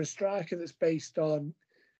 And for a striker that's based on,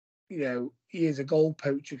 he is a goal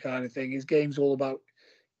poacher kind of thing. His game's all about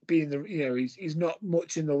being he's not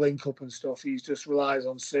much in the link up and stuff. He just relies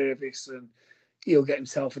on service, and he'll get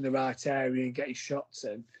himself in the right area and get his shots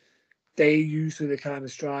in. They're usually the kind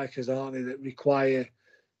of strikers, aren't they, that require,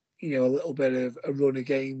 a little bit of a run of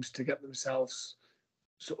games to get themselves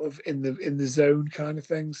sort of in the zone kind of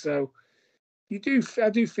thing. So I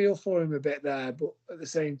do feel for him a bit there, but at the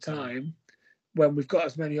same time, when we've got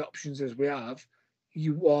as many options as we have,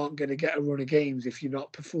 you aren't going to get a run of games if you're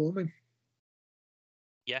not performing.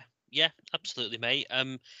 Yeah, absolutely, mate.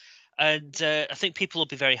 And I think people will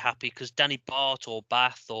be very happy because Danny Bart or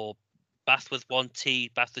Bath with 1 T,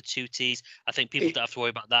 Bath with 2 T's. I think people don't have to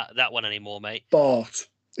worry about that one anymore, mate. Bart.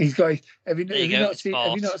 He's got. Have you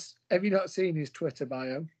not seen his Twitter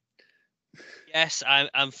bio? Yes,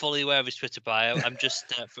 I'm fully aware of his Twitter bio. I'm just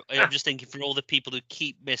thinking for all the people who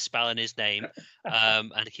keep misspelling his name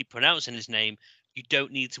and keep pronouncing his name, you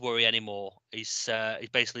don't need to worry anymore. He's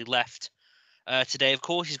basically left today. Of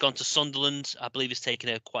course, he's gone to Sunderland. I believe he's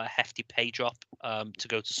taken quite a hefty pay drop to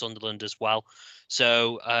go to Sunderland as well.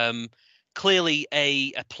 So clearly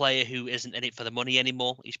a player who isn't in it for the money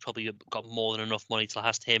anymore. He's probably got more than enough money to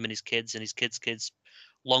last him and his kids kids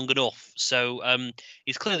long enough. So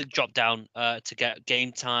he's clearly dropped down to get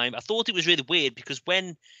game time. I thought it was really weird because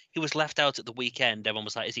when he was left out at the weekend, everyone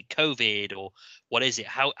was like, is it COVID or what is it?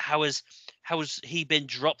 How has he been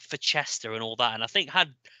dropped for Chester and all that? And I think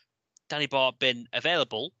had Danny Bart been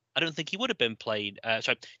available, I don't think he would have been played.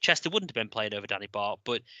 Chester wouldn't have been played over Danny Bart.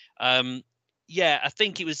 But I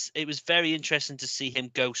think it was very interesting to see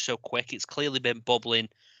him go so quick. It's clearly been bubbling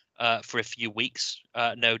for a few weeks,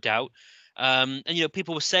 no doubt. And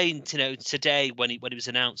people were saying, today when he was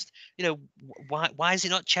announced, why is it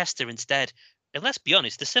not Chester instead? And let's be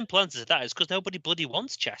honest, the simple answer to that is because nobody bloody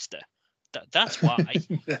wants Chester. That's why.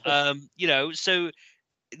 So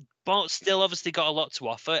Bart's still obviously got a lot to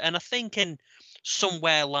offer, and I think in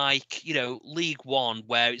somewhere like League One,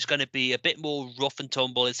 where it's going to be a bit more rough and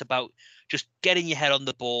tumble, it's about just getting your head on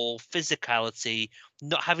the ball, physicality,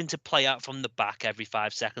 not having to play out from the back every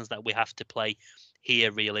 5 seconds that we have to play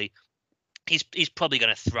here, really. He's probably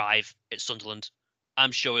going to thrive at Sunderland.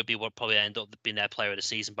 I'm sure he'll be probably end up being their player of the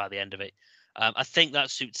season by the end of it. I think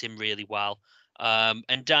that suits him really well.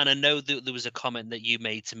 And Dan, I know that there was a comment that you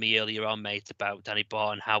made to me earlier on, mate, about Danny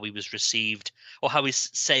Batth and how he was received, or how his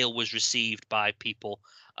sale was received by people.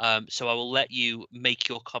 So I will let you make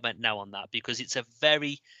your comment now on that, because it's a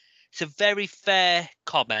very fair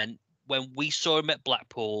comment. When we saw him at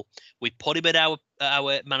Blackpool, we put him at our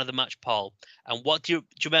man of the match poll. And what do you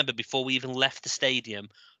remember, before we even left the stadium,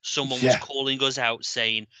 someone was calling us out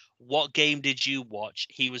saying, "What game did you watch?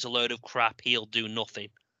 He was a load of crap. He'll do nothing."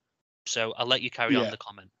 So I'll let you carry on the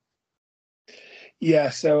comment. Yeah,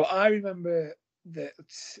 so I remember that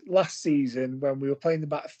last season when we were playing the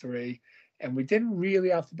back three, and we didn't really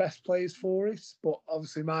have the best players for it, but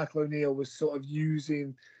obviously Michael O'Neill was sort of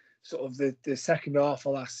using sort of the second half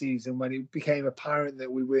of last season, when it became apparent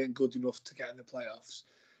that we weren't good enough to get in the playoffs.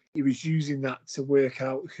 He was using that to work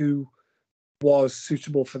out who was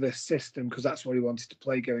suitable for this system, because that's what he wanted to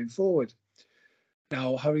play going forward.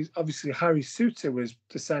 Now, Harry Souttar was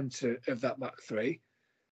the centre of that back three,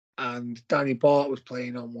 and Danny Batth was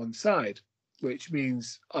playing on one side, which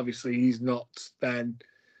means obviously he's not then,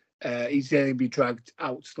 he's going to be dragged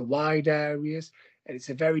out to the wide areas, and it's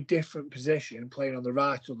a very different position playing on the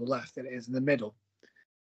right or the left than it is in the middle.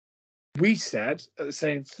 We said at the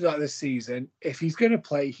same throughout this season, if he's going to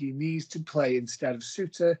play, he needs to play instead of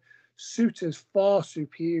Souttar. Souttar's far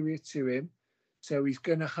superior to him, so he's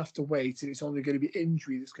going to have to wait, and it's only going to be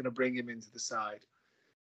injury that's going to bring him into the side.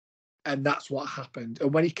 And that's what happened.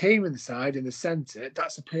 And when he came in the side, in the centre,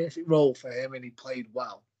 that's a perfect role for him, and he played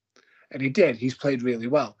well. And he did. He's played really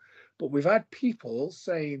well. But we've had people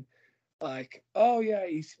saying, like, "Oh yeah,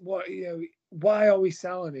 why are we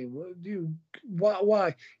selling him?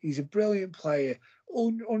 Why? He's a brilliant player,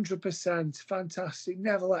 100%, fantastic,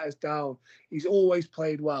 never let us down. He's always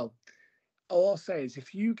played well." All I'll say is,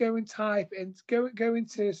 if you go and type in, go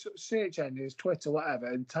into search engines, Twitter, whatever,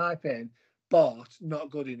 and type in "Batth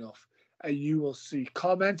not good enough," and you will see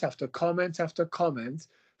comment after comment after comment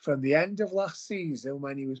from the end of last season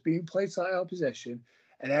when he was being played to our position,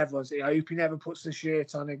 and everyone's saying, "I hope he never puts the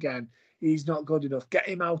shirt on again. He's not good enough. Get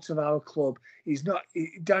him out of our club.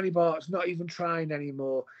 Danny Batth's not even trying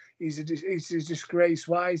anymore. He's a disgrace.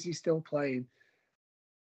 Why is he still playing?"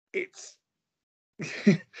 It's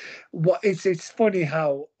it's funny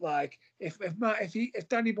how, like, if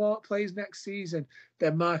Danny Batth plays next season,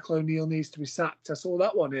 then Michael O'Neill needs to be sacked. I saw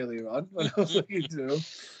that one earlier on when I was looking through.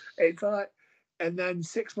 It's like, and then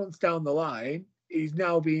 6 months down the line, he's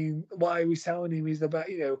now being, why are we selling him? He's the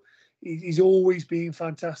best, he's always been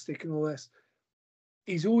fantastic and all this.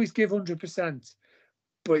 He's always give 100%.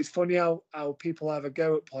 But it's funny how people have a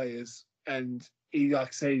go at players, and he, like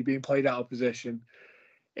I say, being played out of position.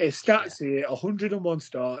 His stats here: 101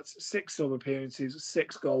 starts, 6 sub appearances,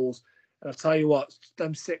 6 goals. And I'll tell you what,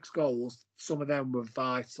 them 6 goals, some of them were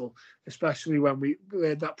vital, especially when we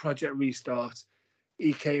had that Project Restart.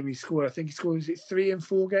 He scored, I think he scored, 3 in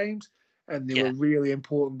 4 games? And they were really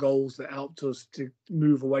important goals that helped us to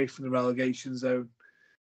move away from the relegation zone.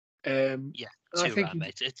 I think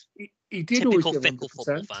he did always give 100%.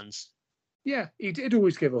 Football fans. Yeah, he did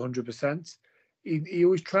always give 100%. He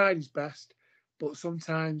always tried his best, but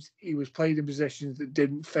sometimes he was played in positions that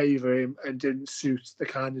didn't favour him and didn't suit the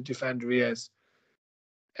kind of defender he is.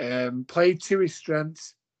 Played to his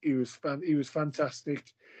strengths. He was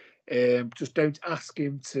fantastic. Just don't ask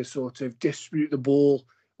him to sort of distribute the ball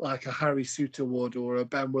like a Harry Souttar would or a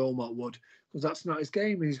Ben Wilmot would, because that's not his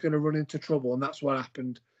game, and he's going to run into trouble, and that's what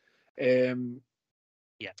happened.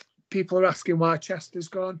 People are asking why Chester's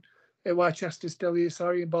gone, why Chester's still here,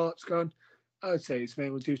 and Bart's gone. I would say it's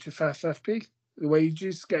mainly due to FFP, the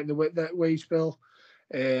wages, getting that wage bill.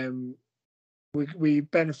 We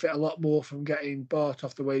benefit a lot more from getting Bart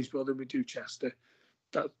off the wage bill than we do Chester.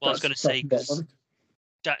 I was going to say,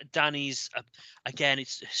 Danny's, again,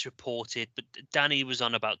 it's reported, but Danny was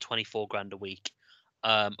on about 24 grand a week.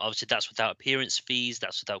 Obviously, that's without appearance fees,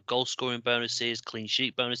 that's without goal scoring bonuses, clean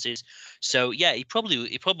sheet bonuses. So yeah, he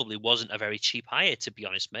probably wasn't a very cheap hire, to be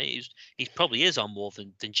honest, mate. He probably is on more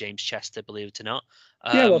than James Chester, believe it or not.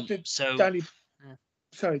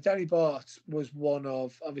 Danny Batth was one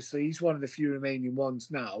of, obviously, he's one of the few remaining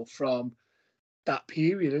ones now from that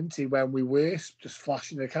period, isn't he, when we were just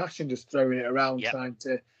flashing the cash and just throwing it around, trying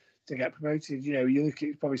to get promoted. You look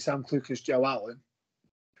at probably Sam Clucas, Joe Allen.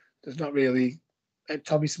 There's not really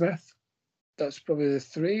Tommy Smith. That's probably the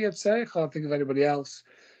 3, I'd say. I can't think of anybody else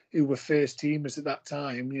who were first teamers at that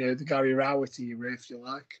time. The Gary Rowett era, if you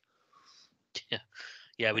like.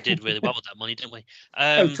 Yeah, we did really well with that money, didn't we?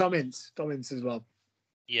 Tom Ince as well.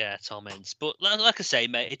 Yeah, Tom Ince. But like I say,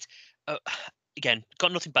 mate, it's again,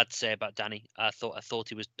 got nothing bad to say about Danny. I thought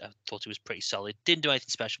he was pretty solid. Didn't do anything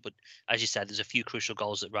special, but as you said, there's a few crucial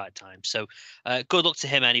goals at the right time. So good luck to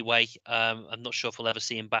him anyway. I'm not sure if we'll ever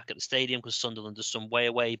see him back at the stadium because Sunderland is some way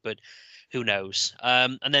away, but who knows?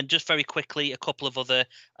 And then just very quickly, a couple of other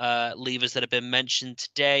leavers that have been mentioned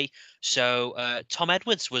today. So Tom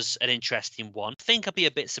Edwards was an interesting one. I think I'd be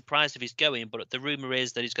a bit surprised if he's going, but the rumor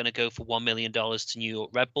is that he's going to go for $1 million to New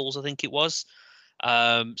York Red Bulls, I think it was.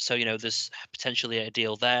 So, there's potentially a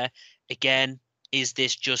deal there. Again, is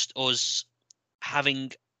this just us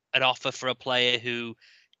having an offer for a player who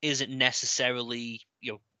isn't necessarily,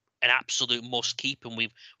 an absolute must keep, and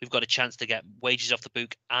we've got a chance to get wages off the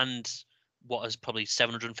book and what is probably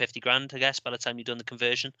 750 grand, I guess, by the time you've done the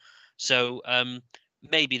conversion. So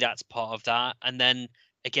maybe that's part of that. And then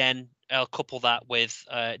again, I'll couple that with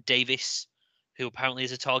Davis, who apparently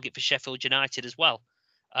is a target for Sheffield United as well.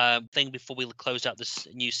 Thing before we close out this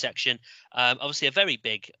news section, obviously a very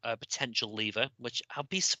big potential lever, which I'll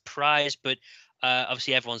be surprised, but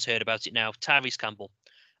obviously everyone's heard about it now. Tyrese Campbell.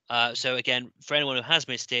 So again, for anyone who has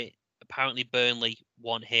missed it, apparently Burnley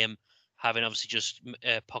want him, having obviously just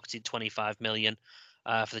pocketed 25 million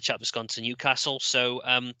for the chap that's gone to Newcastle. So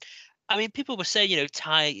I mean, people were saying,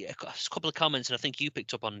 Ty, a couple of comments, and I think you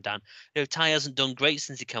picked up on, Dan. Ty hasn't done great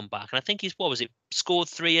since he come back, and I think he's scored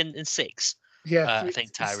 3 and 6. Yeah, I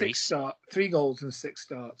think Tyrese 3 goals and 6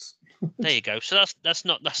 starts. There you go. So that's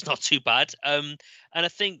not too bad. And I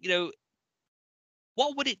think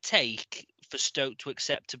what would it take for Stoke to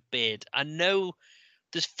accept a bid? I know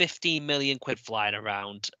there's 15 million quid flying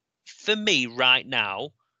around. For me, right now,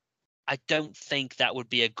 I don't think that would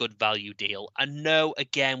be a good value deal. I know,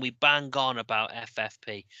 again, we bang on about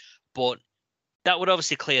FFP, but that would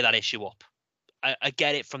obviously clear that issue up. I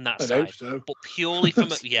get it from that I side, hope so. But purely from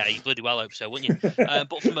yeah, you bloody well hope so, wouldn't you?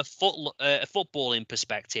 But from a footballing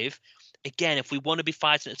perspective, again, if we want to be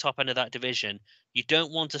fighting at the top end of that division, you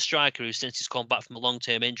don't want a striker who, since he's come back from a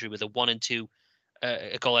long-term injury with a 1 and 2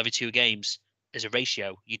 a goal every 2 games as a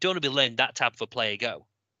ratio. You don't want to be letting that type of a player go.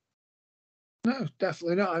 No,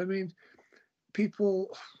 definitely not. I mean,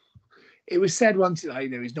 it was said once,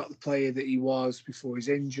 he's not the player that he was before his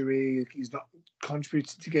injury. He's not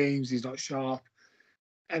contributing to games. He's not sharp.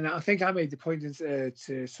 And I think I made the point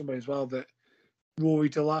to somebody as well that Rory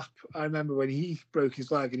Delap, I remember when he broke his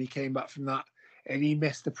leg and he came back from that and he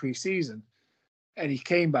missed the pre-season. And he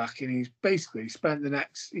came back and he's basically spent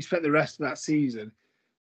the rest of that season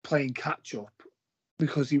playing catch up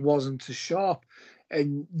because he wasn't as sharp.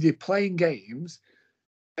 And you're playing games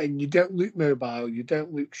and you don't look mobile, you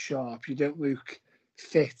don't look sharp, you don't look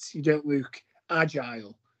fit, you don't look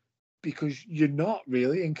agile because you're not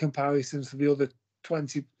really in comparison to the other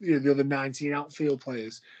 20, the other 19 outfield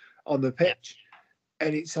players on the pitch.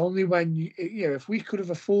 And it's only when if we could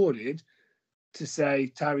have afforded to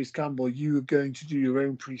say, Tyrese Campbell, you are going to do your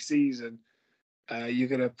own pre-season, you're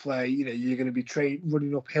going to play, you're going to be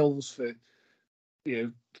running up hills for,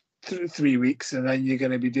 3 weeks, and then you're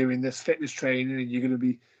going to be doing this fitness training,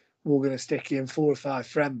 and we're going to stick you in 4 or 5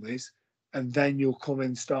 friendlies, and then you'll come in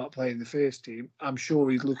and start playing the first team. I'm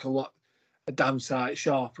sure he'd look a damn sight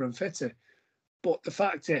sharper and fitter. But the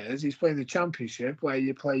fact is, he's playing the Championship where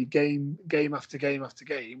you play game after game after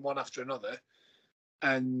game, one after another,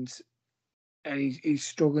 and he's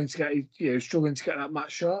struggling to get that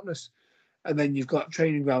match sharpness. And then you've got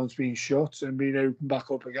training grounds being shut and being opened back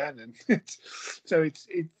up again, and so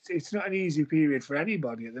it's not an easy period for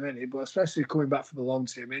anybody at the minute. But especially coming back from a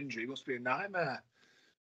long-term injury, it must be a nightmare.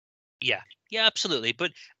 Yeah, absolutely.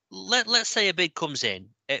 But let's say a bid comes in.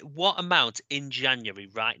 At what amount in January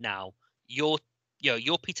right now? You're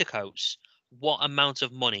Peter Coates. What amount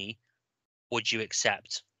of money would you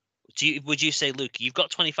accept? Would you say, Luke, you've got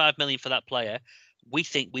 25 million for that player? We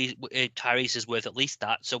think Tyrese is worth at least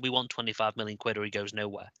that, so we want 25 million quid or he goes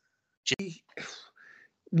nowhere.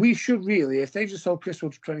 We should really, if they just sold Chris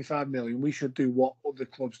Wood for 25 million, we should do what other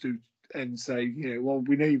clubs do and say, well,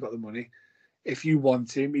 we know you've got the money. If you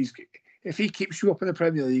want him, if he keeps you up in the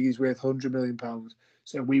Premier League, he's worth £100 million.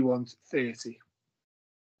 So we want 30.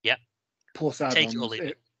 Yeah. Plus add-ons. Take it or leave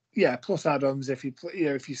it. Yeah, plus add-ons if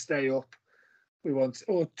you stay up. We want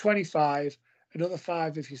 25, another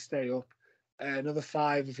 5 if you stay up. Another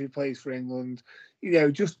 5 if he plays for England,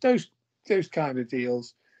 just those kind of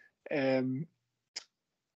deals.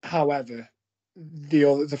 However,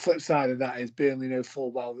 the flip side of that is Burnley know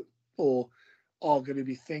full well or are going to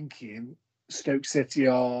be thinking Stoke City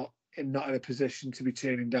are not in a position to be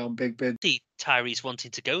turning down big bids. See Tyrese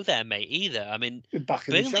wanting to go there, mate, either. I mean, Back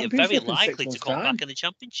in the Burnley are Championship very in 6 likely to months' come time. back in the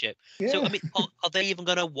Championship. Yeah. So, I mean, are they even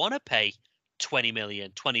going to want to pay 20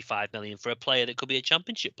 million, 25 million for a player that could be a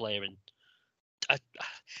Championship player? And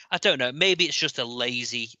I don't know. Maybe it's just a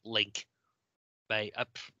lazy link, mate.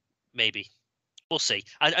 Maybe. We'll see.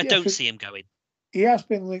 I don't see him going. He has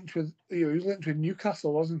been linked with, he was linked with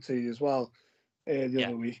Newcastle, wasn't he, as well, the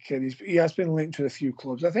other week. And he has been linked with a few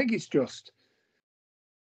clubs. I think it's just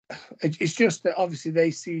that obviously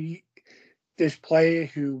they see this player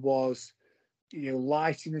who was,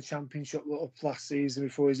 light in the Championship last season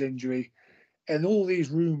before his injury, and all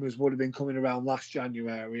these rumours would have been coming around last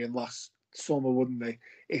January and last summer, wouldn't they,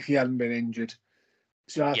 if he hadn't been injured?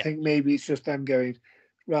 So I think maybe it's just them going,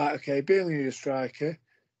 right, okay, Burnley need a striker.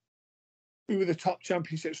 Who were the top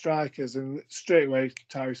Championship strikers? And straight away,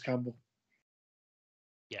 Tyrese Campbell.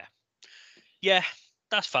 Yeah,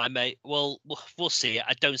 that's fine, mate. We'll see.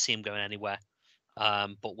 I don't see him going anywhere,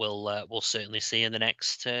 but we'll certainly see in the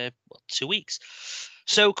next 2 weeks.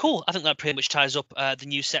 So cool. I think that pretty much ties up the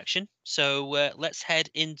news section. So let's head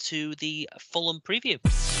into the Fulham preview.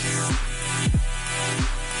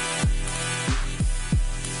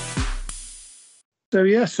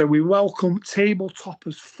 So we welcome table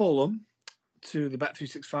toppers Fulham to the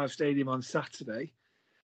Bet365 Stadium on Saturday.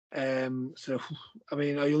 So, I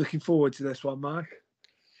mean, are you looking forward to this one, Mike?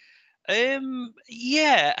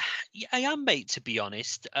 Yeah, I am, mate, to be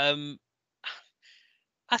honest. I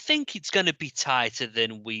think it's going to be tighter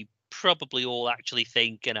than we probably all actually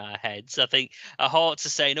think in our heads. I think our hearts are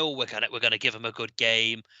saying, "Oh, we're gonna give them a good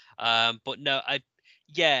game," but no,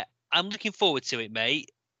 I'm looking forward to it,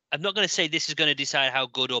 mate. I'm not going to say this is going to decide how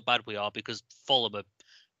good or bad we are because Fulham are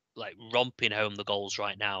like romping home the goals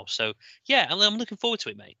right now. So yeah, I'm looking forward to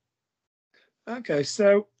it, mate. Okay,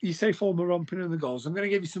 so you say Fulham are romping home the goals. I'm going to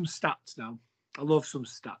give you some stats now. I love some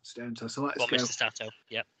stats, don't I? So let's go. Mr. Stato.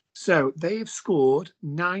 Yep. So they have scored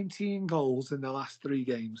 19 goals in the last 3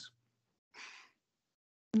 games.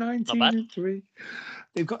 19 and 3.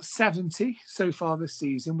 They've got 70 so far this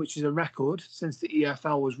season, which is a record since the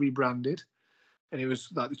EFL was rebranded. And it was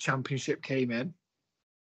like the Championship came in.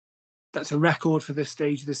 That's a record for this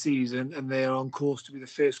stage of the season, and they are on course to be the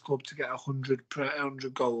first club to get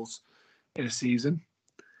 100 goals in a season.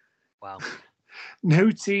 Wow.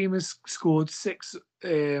 No team has scored 6.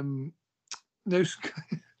 No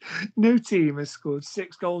team has scored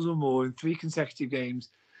 6 goals or more in 3 consecutive games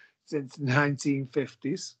since the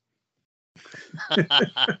 1950s.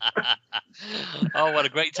 Oh, what a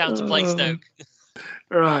great time to play Stoke.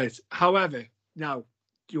 Right. However, now,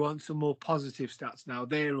 do you want some more positive stats now?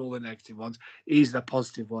 They're all the negative ones. These are the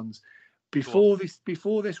positive ones. Before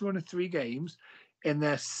this run of 3 games, in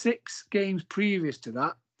their 6 games previous to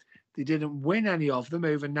that, they didn't win any of them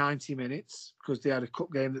over 90 minutes because they had a cup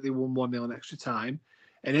game that they won 1-0 in extra time.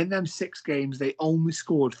 And in them 6 games, they only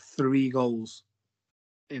scored 3 goals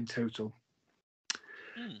in total.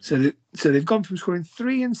 So they've gone from scoring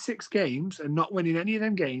 3 in 6 games and not winning any of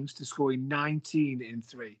them games to scoring 19 in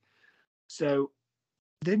 3. So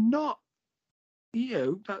they're not,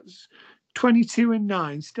 that's 22 and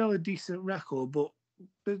 9, still a decent record, but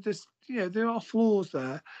there's, there are flaws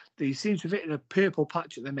there. They seem to have hit in a purple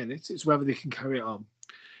patch at the minute. It's whether they can carry it on.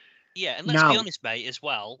 Yeah, and let's be honest, mate, as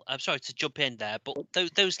well. I'm sorry to jump in there, but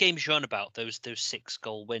those games you're on about, those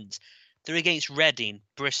 6-goal wins, they're against Reading,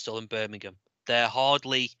 Bristol, and Birmingham. They're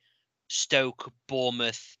hardly Stoke,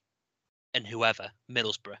 Bournemouth, and whoever,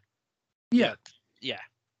 Middlesbrough. Yeah. Yeah.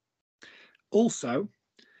 Also,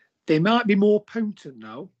 they might be more potent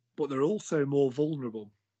now, but they're also more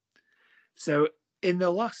vulnerable. So in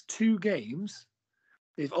the last 2 games,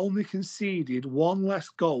 they've only conceded 1 less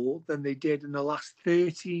goal than they did in the last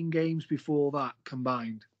 13 games before that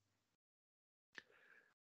combined.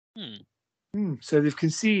 So they've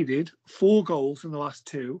conceded 4 goals in the last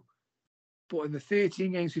 2, but in the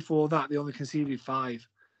 13 games before that, they only conceded 5.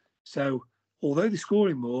 So although they're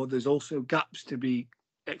scoring more, there's also gaps to be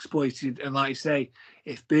exploited. And like I say,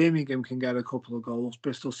 if Birmingham can get a couple of goals,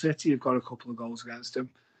 Bristol City have got a couple of goals against them,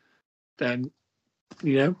 then,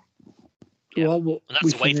 well,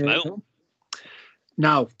 that's away from home.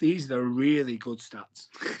 Now, these are really good stats.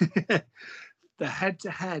 The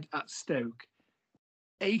head-to-head at Stoke,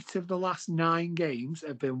 8 of the last 9 games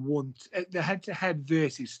have been won. The head-to-head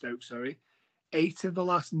versus Stoke, 8 of the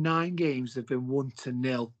last 9 games have been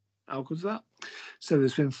 1-0. How good's that? So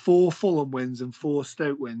there's been 4 Fulham wins and 4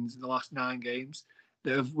 Stoke wins in the last 9 games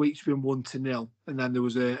that have each been 1-0. And then there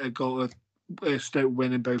was a goal, a Stoke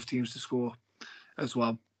win in both teams to score as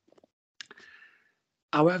well.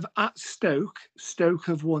 However, at Stoke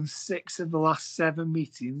have won 6 of the last 7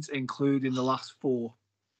 meetings, including the last 4.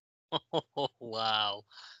 Wow.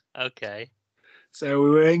 Okay. So we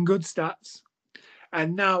were in good stats.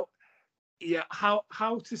 And now, yeah, how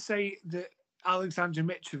to say that Alexander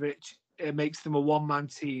Mitrovic makes them a one-man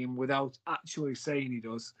team without actually saying he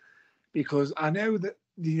does? Because I know that,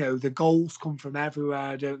 the goals come from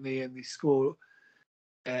everywhere, don't they? And they score,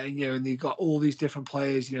 and they've got all these different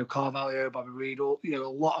players, Carvalho, Bobby Reid, a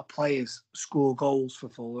lot of players score goals for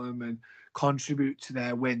Fulham and contribute to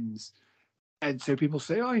their wins. And so people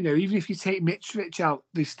say, even if you take Mitrovic out,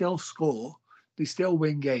 they still score, they still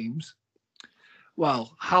win games.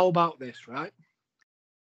 Well, how about this, right?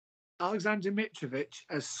 Alexander Mitrovic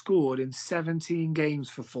has scored in 17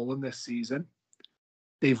 games for Fulham this season.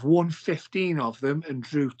 They've won 15 of them and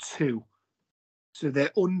drew 2. So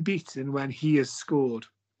they're unbeaten when he has scored.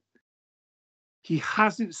 He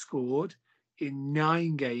hasn't scored in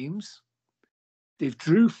 9 games. They've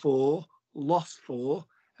drew 4, lost 4,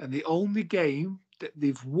 and the only game that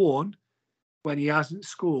they've won when he hasn't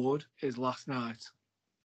scored is last night.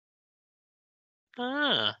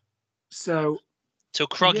 So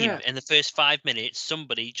Krog him in the first 5 minutes,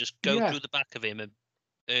 somebody just go through the back of him and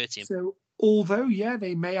hurt him. So although,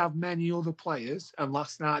 they may have many other players, and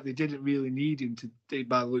last night they didn't really need him to do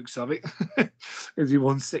by the looks of it, because he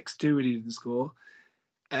won 6-2 and he didn't score.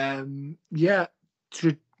 Throughout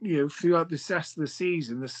the rest of the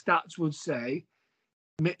season, the stats would say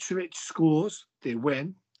Mitrovic scores, they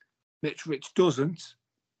win. Mitrovic doesn't,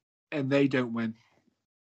 and they don't win.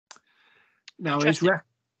 Now, his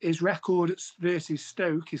record versus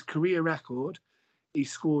Stoke, his career record, he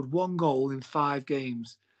scored 1 goal in 5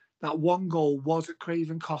 games. That 1 goal was at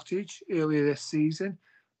Craven Cottage earlier this season,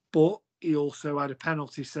 but he also had a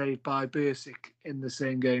penalty saved by Bursic in the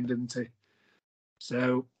same game, didn't he?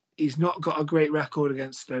 So he's not got a great record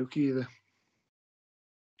against Stoke either.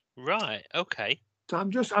 Right. Okay. So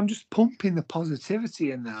I'm just pumping the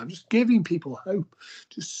positivity in there. I'm just giving people hope.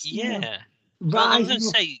 Well, I was going to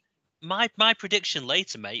say my prediction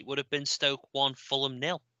later, mate, would have been Stoke 1, Fulham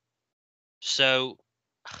 0. So,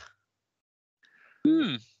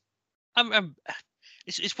 it's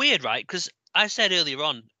weird, right? Because I said earlier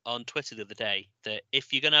on Twitter the other day that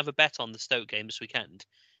if you're going to have a bet on the Stoke game this weekend,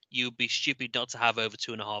 you'd be stupid not to have over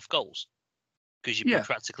 2.5 goals because you'd be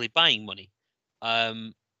practically buying money.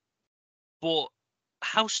 But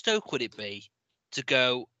how Stoke would it be to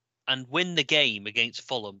go and win the game against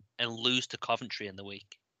Fulham and lose to Coventry in the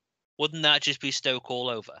week? Wouldn't that just be Stoke all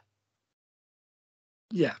over?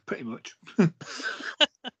 Yeah, pretty much.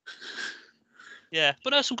 Yeah, but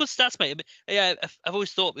no, some good stats, mate. I mean, I've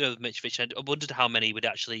always thought, Mitrovic. I wondered how many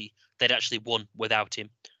they'd actually won without him.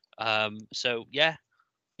 So yeah,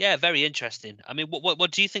 very interesting. I mean,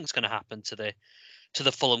 what do you think is going to happen to the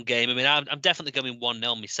Fulham game? I mean, I'm definitely going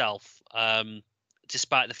 1-0 myself.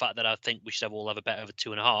 Despite the fact that I think we should all have a bet over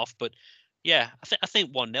 2.5. But yeah, I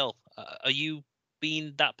think 1-0. Are you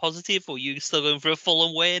being that positive, or are you still going for a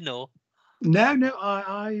Fulham win? Or no,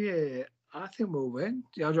 I think we'll win.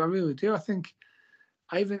 I really do.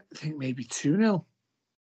 I even think maybe 2-0.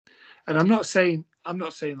 And I'm not saying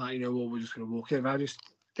like, we're just going to walk over. I just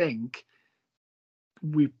think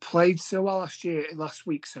we played so well last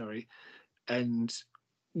week, and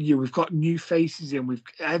we've got new faces in.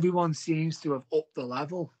 Everyone seems to have upped the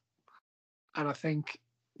level, and I think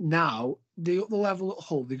now they up the level at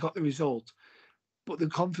Hull. They got the result, but the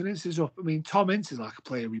confidence is up. I mean, Tom Ince is like a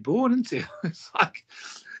player reborn, isn't he? It's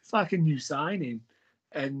like a new signing,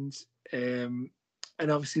 and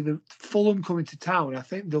obviously the Fulham coming to town, I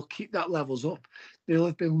think they'll keep that levels up. They'll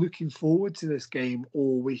have been looking forward to this game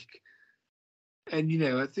all week, and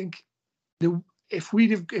I think if we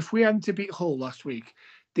hadn't to beat Hull last week,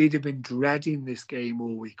 they'd have been dreading this game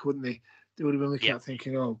all week, wouldn't they? They would have been looking at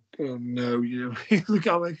thinking, oh no, look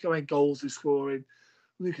how many goals they're scoring.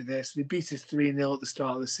 Look at this. They beat us 3-0 at the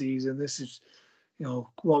start of the season. This is,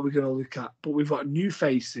 what we're going to look at. But we've got new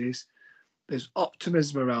faces. There's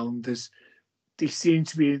optimism around. They seem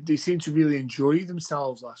to really enjoy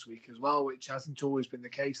themselves last week as well, which hasn't always been the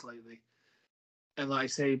case lately. And like I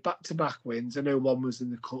say, back-to-back wins. I know one was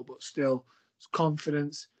in the cup, but still, it's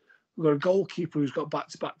confidence. We've got a goalkeeper who's got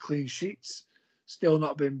back-to-back clean sheets, still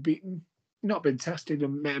not been beaten, not been tested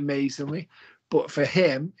amazingly. But for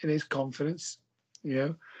him, in his confidence,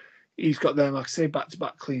 he's got them, like I say,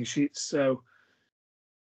 back-to-back clean sheets. So,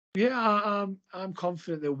 yeah, I'm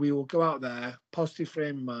confident that we will go out there, positive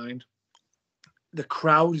frame of mind. The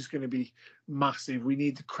crowd is going to be massive. We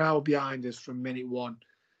need the crowd behind us from minute one.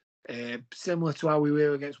 Similar to how we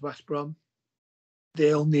were against West Brom,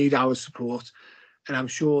 they'll need our support. And I'm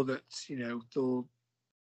sure that,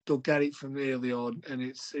 they'll get it from early on, and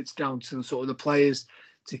it's down to sort of the players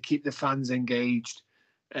to keep the fans engaged,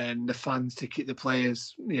 and the fans to keep the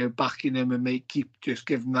players, backing them and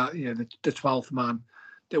give them that, the 12th man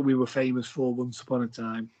that we were famous for once upon a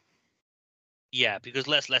time. Yeah, because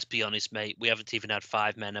let's be honest, mate. We haven't even had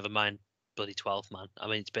 5 men, never mind bloody 12th man. I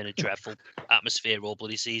mean, it's been a dreadful atmosphere all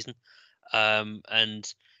bloody season,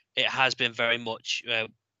 and it has been very much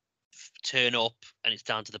turn up, and it's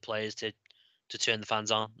down to the players to turn the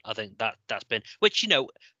fans on. I think that's been, which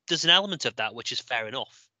there's an element of that which is fair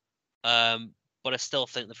enough, but I still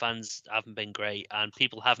think the fans haven't been great, and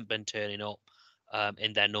people haven't been turning up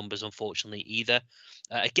in their numbers, unfortunately, either.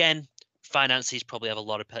 Again, finances probably have a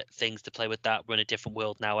lot of things to play with that. We're in a different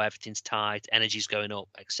world now. Everything's tight, energy's going up,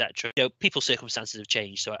 etc. People's circumstances have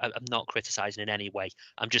changed, so I'm not criticizing in any way.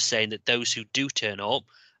 I'm just saying that those who do turn up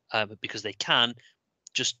because they can,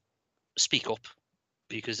 just speak up,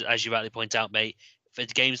 because as you rightly point out, mate, for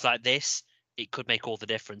games like this, it could make all the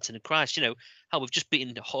difference. And in Christ, how we've just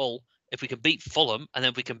beaten Hull. If we can beat Fulham and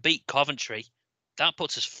then if we can beat Coventry, that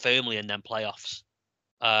puts us firmly in them playoffs.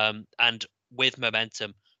 And with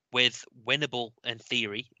momentum, with winnable, in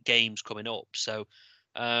theory, games coming up. So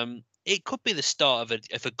it could be the start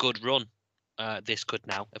of a good run. This could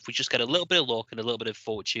now. If we just get a little bit of luck and a little bit of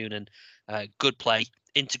fortune and good play,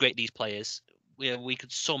 integrate these players, we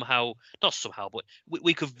could not somehow, but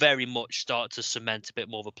we could very much start to cement a bit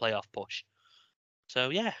more of a playoff push. So,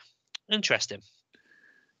 yeah, interesting.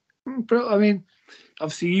 But, I mean,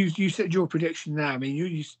 obviously, you said your prediction now. I mean,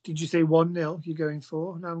 did you say 1-0 you're going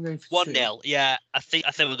for? No, I'm going for 1-0. Yeah, I think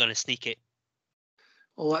we're going to sneak it.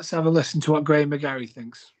 Well, let's have a listen to what Graham McGarry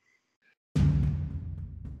thinks.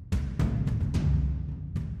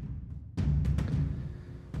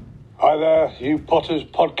 Hi there, you Potters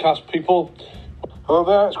podcast people. Hello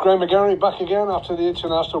there, it's Graham McGarry back again after the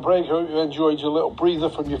international break. Hope you enjoyed your little breather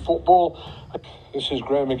from your football. This is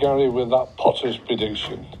Graham McGarry with that Potters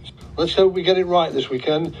prediction. Let's hope we get it right this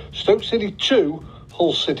weekend. Stoke City 2,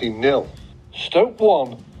 Hull City 0. Stoke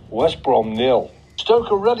 1, West Brom 0.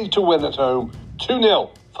 Stoke are ready to win at home,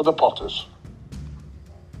 2-0 for the Potters.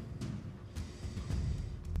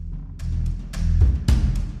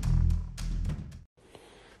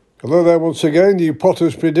 Hello there once again, you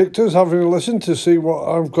Potters predictors, having a listen to see what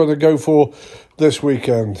I'm going to go for this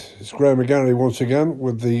weekend. It's Graham McGarry once again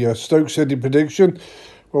with the Stoke City prediction.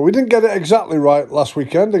 Well, we didn't get it exactly right last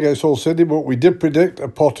weekend against Hull City, but we did predict a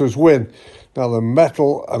Potters win. Now the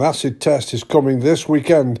metal and acid test is coming this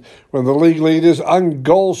weekend when the league leaders and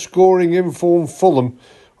goal-scoring informed Fulham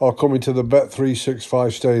are coming to the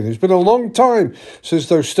Bet365 stadium. It's been a long time since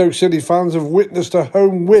those Stoke City fans have witnessed a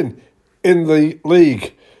home win in the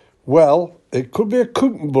league. Well, it could be a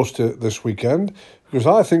curtain buster this weekend because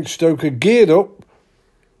I think Stoke are geared up,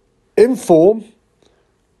 in form,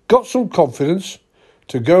 got some confidence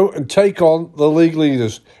to go and take on the league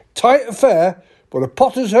leaders. Tight affair, but a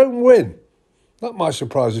Potters home win. That might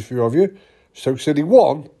surprise a few of you. Stoke City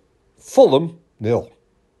 1, Fulham 0.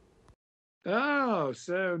 Oh,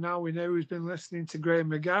 so now we know who's been listening to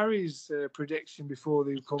Graham McGarry's prediction before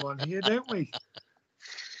they come on here, don't we?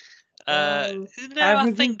 No,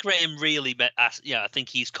 I think Graham really. I think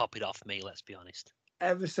he's copied off me. Let's be honest.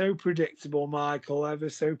 Ever so predictable, Michael. Ever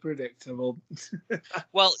so predictable.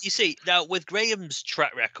 Well, you see, now with Graham's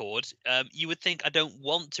track record, you would think I don't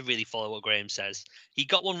want to really follow what Graham says. He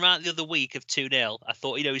got one right the other week of 2-0. I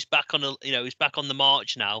thought, he's back on he's back on the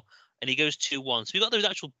march now, and he goes 2-1. So he got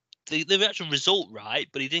the actual result right,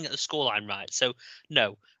 but he didn't get the scoreline right. So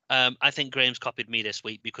no. I think Graham's copied me this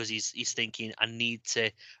week because he's thinking I need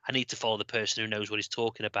to follow the person who knows what he's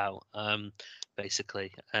talking about,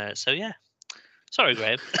 basically. So yeah, sorry,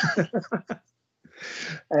 Graham.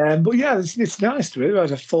 But yeah, it's nice to be. We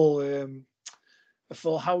had a full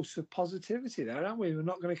house of positivity there, aren't we? We're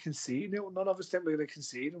not going to concede. None of us think we're going to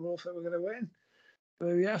concede, and we all think we're going to win. So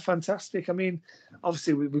yeah, fantastic. I mean,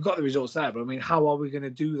 obviously we've got the results there, but I mean, how are we going to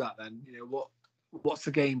do that then? What's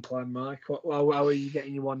the game plan, Mike? How are you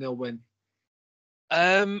getting your 1-0 win?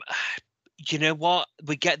 You know what?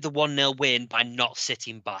 We get the 1-0 win by not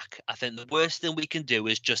sitting back. I think the worst thing we can do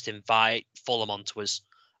is just invite Fulham onto us.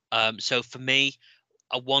 So for me,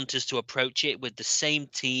 I want us to approach it with the same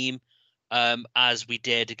team as we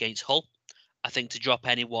did against Hull. I think to drop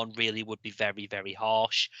anyone really would be very, very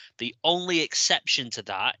harsh. The only exception to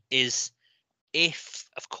that is if,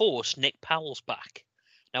 of course, Nick Powell's back.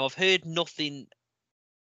 Now, I've heard nothing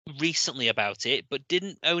recently about it, but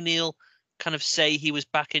didn't O'Neill kind of say he was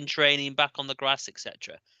back in training, back on the grass,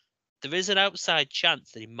 etc.? There is an outside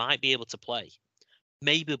chance that he might be able to play.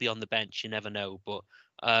 Maybe he'll be on the bench, you never know. But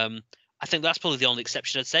I think that's probably the only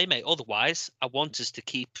exception I'd say, mate. Otherwise, I want us to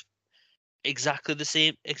keep exactly the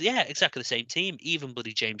same. Yeah, exactly the same team. Even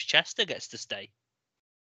bloody James Chester gets to stay.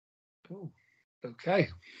 Oh, okay.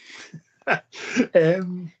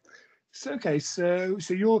 So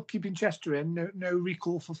you're keeping Chester in. No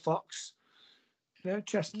recall for Fox. No,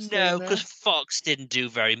 Chester. No, because Fox didn't do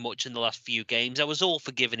very much in the last few games. I was all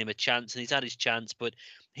for giving him a chance, and he's had his chance, but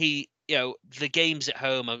he, the games at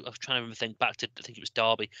home. I was trying to think back to, I think it was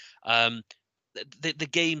Derby. The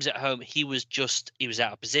games at home, he was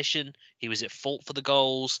out of position. He was at fault for the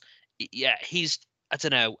goals. Yeah, I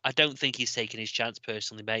don't know. I don't think he's taken his chance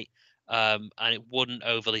personally, mate. And it wouldn't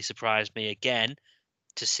overly surprise me again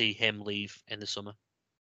to see him leave in the summer.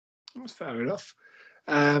 That's fair enough.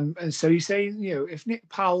 And so you're saying, if Nick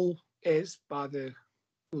Powell is, by the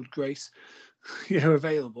good grace,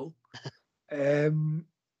 available,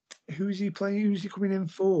 who's he playing? Who's he coming in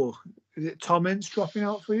for? Is it Tom Ince dropping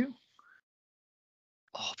out for you?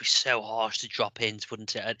 Oh, it'd be so harsh to drop in,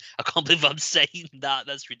 wouldn't it? I can't believe I'm saying that.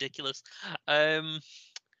 That's ridiculous.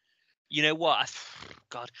 You know what?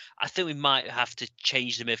 I think we might have to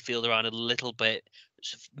change the midfield around a little bit.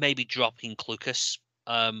 Maybe dropping Clucas,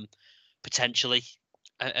 potentially,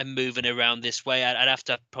 and moving around this way. I'd have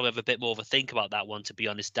to probably have a bit more of a think about that one, to be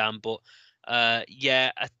honest, Dan. But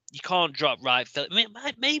you can't drop Wright Phillips. I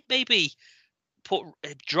mean, maybe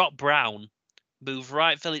drop Brown, move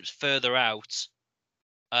Wright Phillips further out,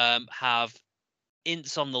 have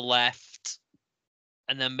Ince on the left,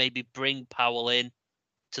 and then maybe bring Powell in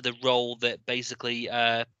to the role that basically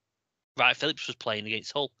Wright Phillips was playing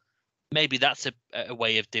against Hull. Maybe that's a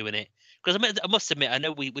way of doing it. Because I must admit, I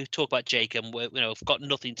know we've talked about Jacob, and I've got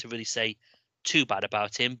nothing to really say too bad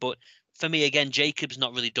about him. But for me, again, Jacob's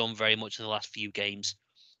not really done very much in the last few games.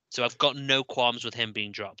 So I've got no qualms with him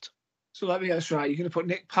being dropped. So let me get this right. You're going to put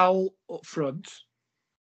Nick Powell up front,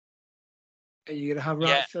 and you're going to have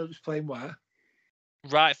Wright Phillips playing where?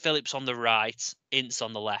 Wright Phillips on the right, Ince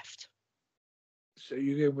on the left. So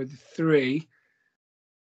you're going with 3,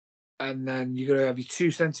 and then you're going to have your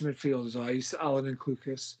 2 centre midfielders, Allen and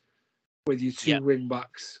Clucas, with your 2 wing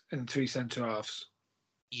backs and 3 centre halves.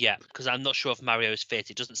 Yeah, because I'm not sure if Mario is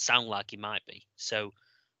fit. It doesn't sound like he might be. So,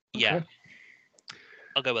 yeah, okay.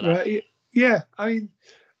 I'll go with that. Right. Yeah, I mean,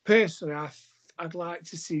 personally, I'd like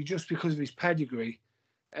to see, just because of his pedigree,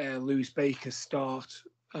 Lewis Baker start.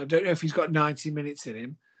 I don't know if he's got 90 minutes in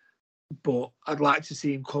him, but I'd like to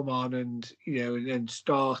see him come on and and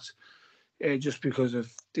start, just because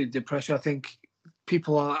of the pressure. I think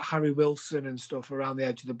people like Harry Wilson and stuff around the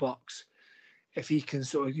edge of the box, if he can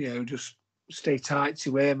sort of just stay tight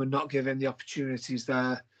to him and not give him the opportunities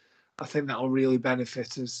there, I think that will really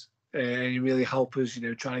benefit us and really help us,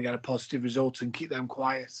 trying to get a positive result and keep them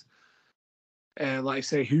quiet. Like I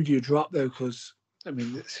say, who do you drop though? Because I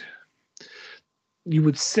mean, you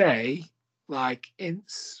would say like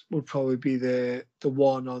Ince would probably be the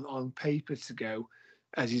one on paper to go,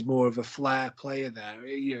 as he's more of a flair player there.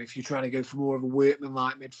 If you're trying to go for more of a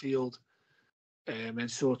workman-like midfield,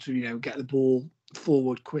 and sort of get the ball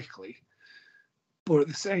forward quickly. But at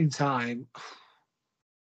the same time,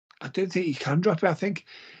 I don't think he can drop it. I think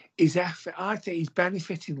his effort. I think he's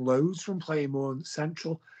benefiting loads from playing more on the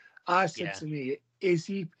central. I said to me, is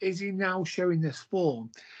he now showing this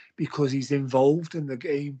form because he's involved in the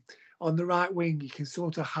game? On the right wing, he can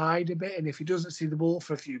sort of hide a bit, and if he doesn't see the ball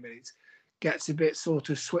for a few minutes, gets a bit sort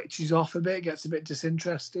of switches off a bit, gets a bit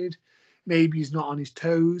disinterested. Maybe he's not on his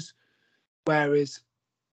toes. Whereas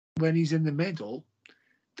when he's in the middle,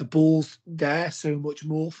 the ball's there so much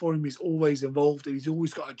more for him. He's always involved, and he's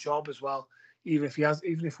always got a job as well. Even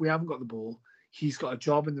if we haven't got the ball, he's got a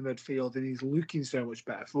job in the midfield, and he's looking so much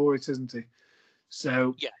better for it, isn't he?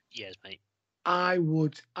 So yes, mate. I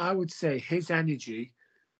would say his energy,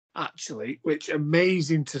 actually, which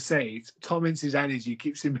amazing to say, Tom Ince's energy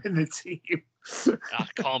keeps him in the team. I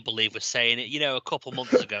can't believe we're saying it. A couple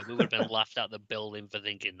months ago, we would have been laughed out the building for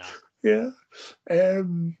thinking that. Yeah.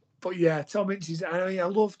 But yeah, Tom Ince, I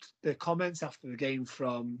loved the comments after the game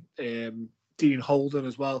from Dean Holden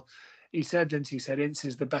as well. He said Ince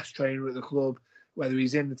is the best trainer at the club, whether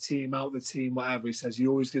he's in the team, out the team, whatever. He says he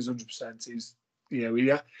always gives 100%.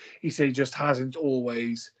 He said he just hasn't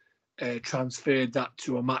always transferred that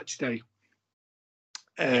to a match day,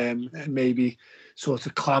 and maybe sort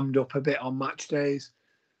of clammed up a bit on match days.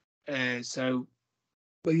 But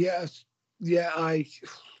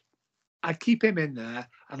I keep him in there.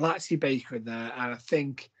 I'd like to see Baker in there, and I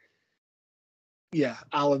think,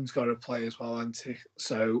 Allen's got to play as well, hasn't he?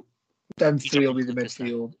 So then 3 will be the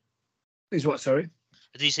midfield. Is what? Sorry.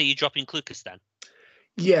 Did you say you're dropping Clucas then?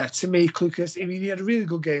 Yeah, to me, Clucas. I mean, he had a really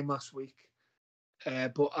good game last week.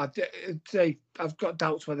 But I'd say I've got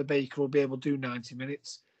doubts whether Baker will be able to do 90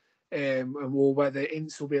 minutes, or whether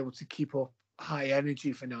Ince will be able to keep up high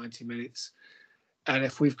energy for 90 minutes. And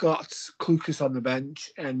if we've got Clucas on the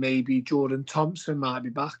bench and maybe Jordan Thompson might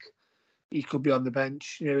be back, he could be on the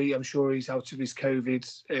bench. I'm sure he's out of his COVID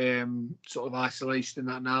sort of isolation and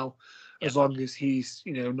that now. Yep. As long as he's,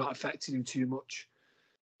 not affecting him too much,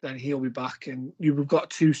 then he'll be back. And we've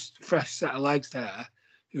got two fresh set of legs there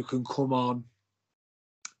who can come on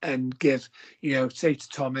and give, say to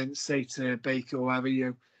Tom Ince, say to Baker, or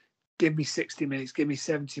whoever, give me 60 minutes, give me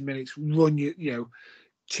 70 minutes, run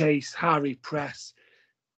chase, harry, press,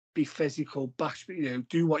 be physical, bash,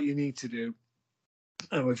 do what you need to do.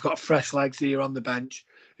 And we've got fresh legs here on the bench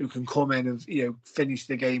who can come in and finish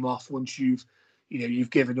the game off once you've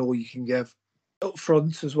given all you can give. Up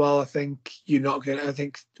front as well, I think I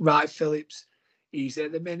think Wright Phillips, he's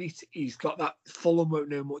at the minute, he's got that. Fulham won't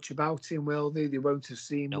know much about him, will they? They won't have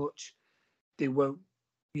seen much. They won't,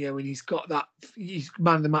 and he's got that. He's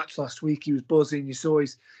man of the match last week. He was buzzing. You saw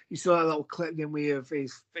that little clip, didn't we, of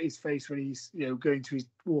his face when he's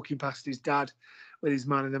walking past his dad with his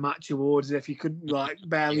man of the match awards, as if he couldn't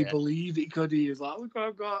barely believe it, could he? He was like,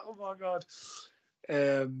 oh my god.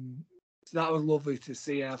 So that was lovely to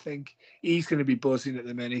see. I think he's going to be buzzing at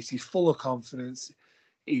the minute. He's full of confidence.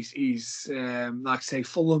 He's like I say,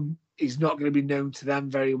 Fulham. He's not going to be known to them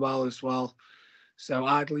very well as well. So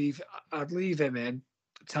I'd leave him in.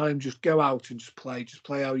 Tell him just go out and just play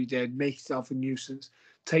how you did. Make yourself a nuisance.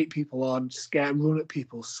 Take people on. Run at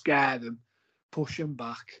people. Scare them. Push them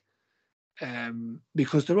back.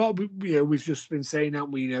 Because there are, we've just been saying,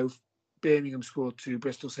 haven't we? Birmingham scored 2,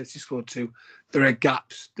 Bristol City scored 2. There are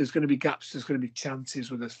gaps. There's going to be gaps. There's going to be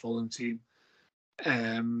chances with this Fulham team.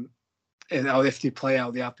 And if they play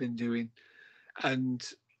how they have been doing. And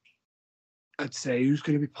I'd say, who's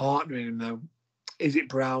going to be partnering him though? Is it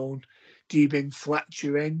Brown? Do you bring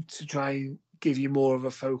Fletcher in to try and give you more of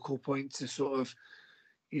a focal point to sort of,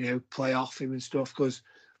 play off him and stuff? Because,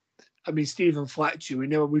 Stephen Fletcher,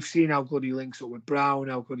 we've seen how good he links up with Brown,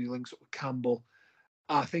 how good he links up with Campbell.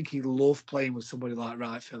 I think he'd love playing with somebody like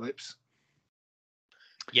Wright Phillips.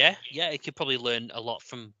 Yeah, he could probably learn a lot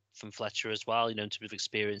from Fletcher as well, in terms of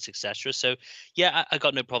experience, etc. So, yeah, I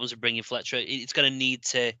got no problems with bringing Fletcher. It's going to need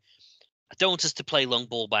to. I don't want us to play long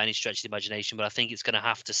ball by any stretch of the imagination, but I think it's going to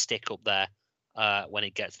have to stick up there when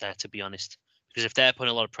it gets there, to be honest. Because if they're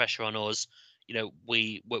putting a lot of pressure on us,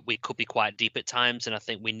 we could be quite deep at times, and I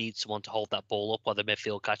think we need someone to hold that ball up while the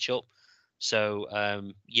midfield catch up. So,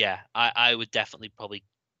 I would definitely probably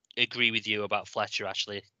agree with you about Fletcher,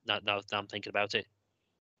 actually, now I'm thinking about it.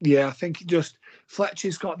 Yeah, I think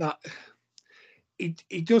Fletcher's got that.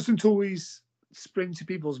 He doesn't always spring to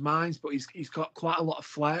people's minds, but he's got quite a lot of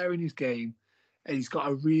flair in his game, and he's got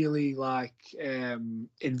a really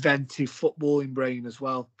inventive footballing brain as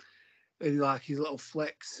well. And like his little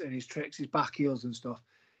flicks and his tricks, his back heels and stuff.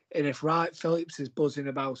 And if Wright Phillips is buzzing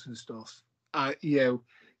about and stuff, I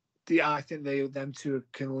think them two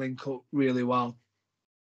can link up really well.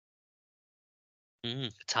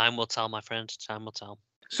 Time will tell, my friend. Time will tell.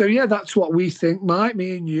 So yeah, that's what we think, Mike,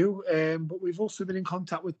 me and you. But we've also been in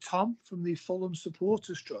contact with Tom from the Fulham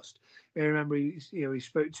Supporters Trust. I remember, he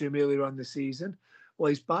spoke to him earlier on the season. Well,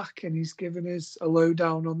 he's back and he's given us a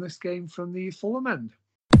lowdown on this game from the Fulham end.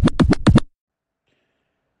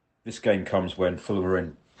 This game comes when Fulham are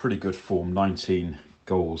in pretty good form, 19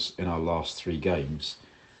 goals in our last 3 games.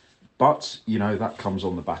 But, that comes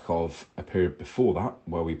on the back of a period before that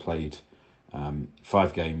where we played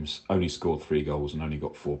 5 games, only scored 3 goals and only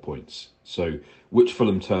got 4 points. So which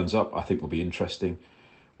Fulham turns up, I think will be interesting.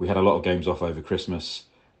 We had a lot of games off over Christmas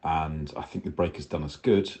and I think the break has done us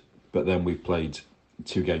good. But then we've played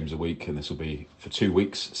 2 games a week and this will be for 2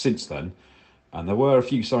 weeks since then. And there were a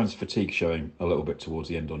few signs of fatigue showing a little bit towards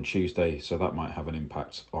the end on Tuesday. So that might have an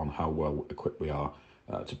impact on how well equipped we are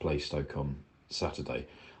to play Stoke on Saturday.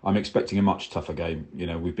 I'm expecting a much tougher game.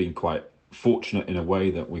 We've been quite fortunate in a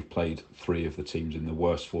way that we've played 3 of the teams in the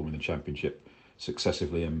worst form in the Championship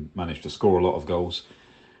successively and managed to score a lot of goals.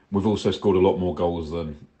 We've also scored a lot more goals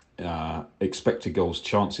than expected goals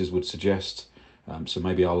chances would suggest. So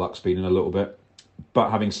maybe our luck's been in a little bit.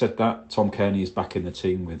 But having said that, Tom Kearney is back in the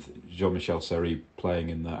team with Jean-Michel Seri playing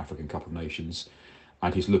in the African Cup of Nations.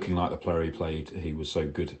 And he's looking like the player he was so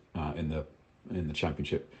good in the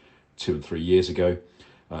Championship 2 and 3 years ago.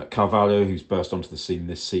 Carvalho, who's burst onto the scene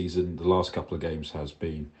this season, the last couple of games has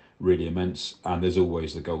been really immense. And there's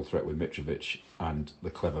always the goal threat with Mitrovic and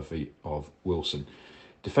the clever feet of Wilson.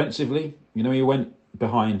 Defensively, he went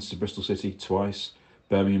behind to Bristol City twice.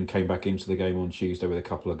 Birmingham came back into the game on Tuesday with a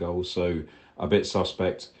couple of goals, so a bit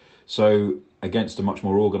suspect. So against a much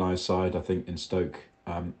more organised side, I think, in Stoke,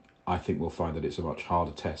 I think we'll find that it's a much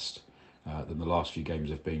harder test than the last few games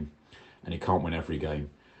have been, and he can't win every game.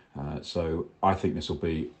 So I think this will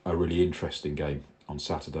be a really interesting game on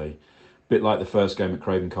Saturday. A bit like the first game at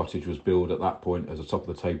Craven Cottage was billed at that point as a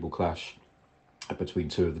top-of-the-table clash between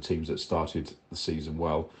two of the teams that started the season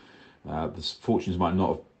well. The fortunes might not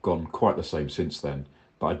have gone quite the same since then,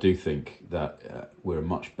 but I do think that we're a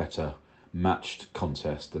much better matched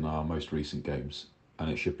contest than our most recent games, and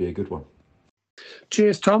it should be a good one.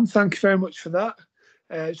 Cheers, Tom. Thank you very much for that.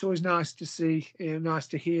 It's always nice to see, nice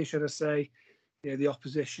to hear, should I say, the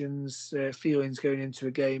opposition's feelings going into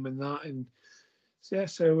a game and that. And yeah,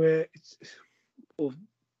 so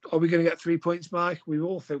are we going to get 3 points, Mike? We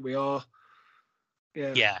all think we are.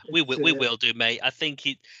 Yeah, we will do, mate. I think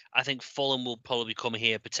Fulham will probably come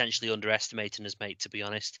here potentially underestimating us, mate, to be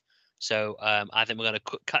honest. So I think we're going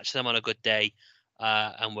to catch them on a good day,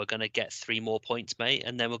 and we're going to get 3 more points, mate,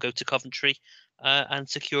 and then we'll go to Coventry and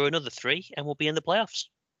secure another 3, and we'll be in the playoffs.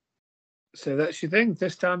 So that's your thing.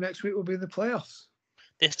 This time next week we'll be in the playoffs.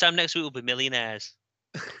 This time next week we'll be millionaires.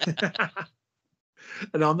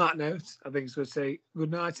 And on that note, I think it's going to say good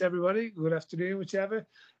night, everybody. Good afternoon, whichever.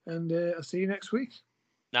 And I'll see you next week.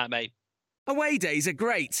 Night, mate. Away days are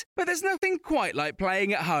great, but there's nothing quite like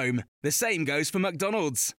playing at home. The same goes for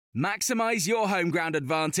McDonald's. Maximise your home ground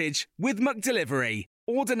advantage with McDelivery.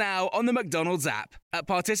 Order now on the McDonald's app. At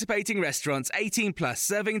participating restaurants, 18 plus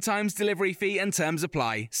serving times, delivery fee and terms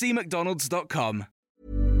apply. See mcdonalds.com.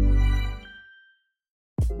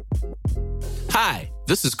 Hi,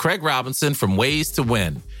 this is Craig Robinson from Ways to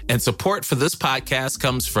Win, and support for this podcast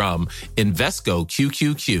comes from Invesco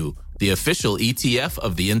QQQ, the official ETF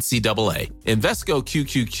of the NCAA. Invesco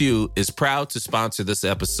QQQ is proud to sponsor this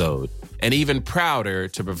episode, and even prouder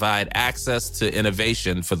to provide access to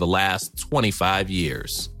innovation for the last 25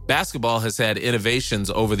 years. Basketball has had innovations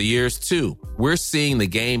over the years, too. We're seeing the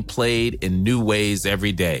game played in new ways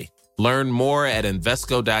every day. Learn more at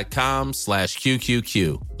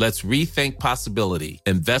Invesco.com/QQQ. Let's rethink possibility.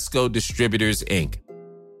 Invesco Distributors, Inc.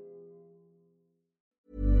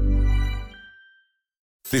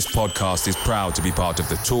 This podcast is proud to be part of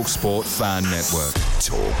the TalkSport Fan Network.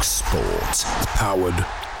 TalkSport. Powered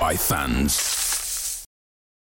by fans.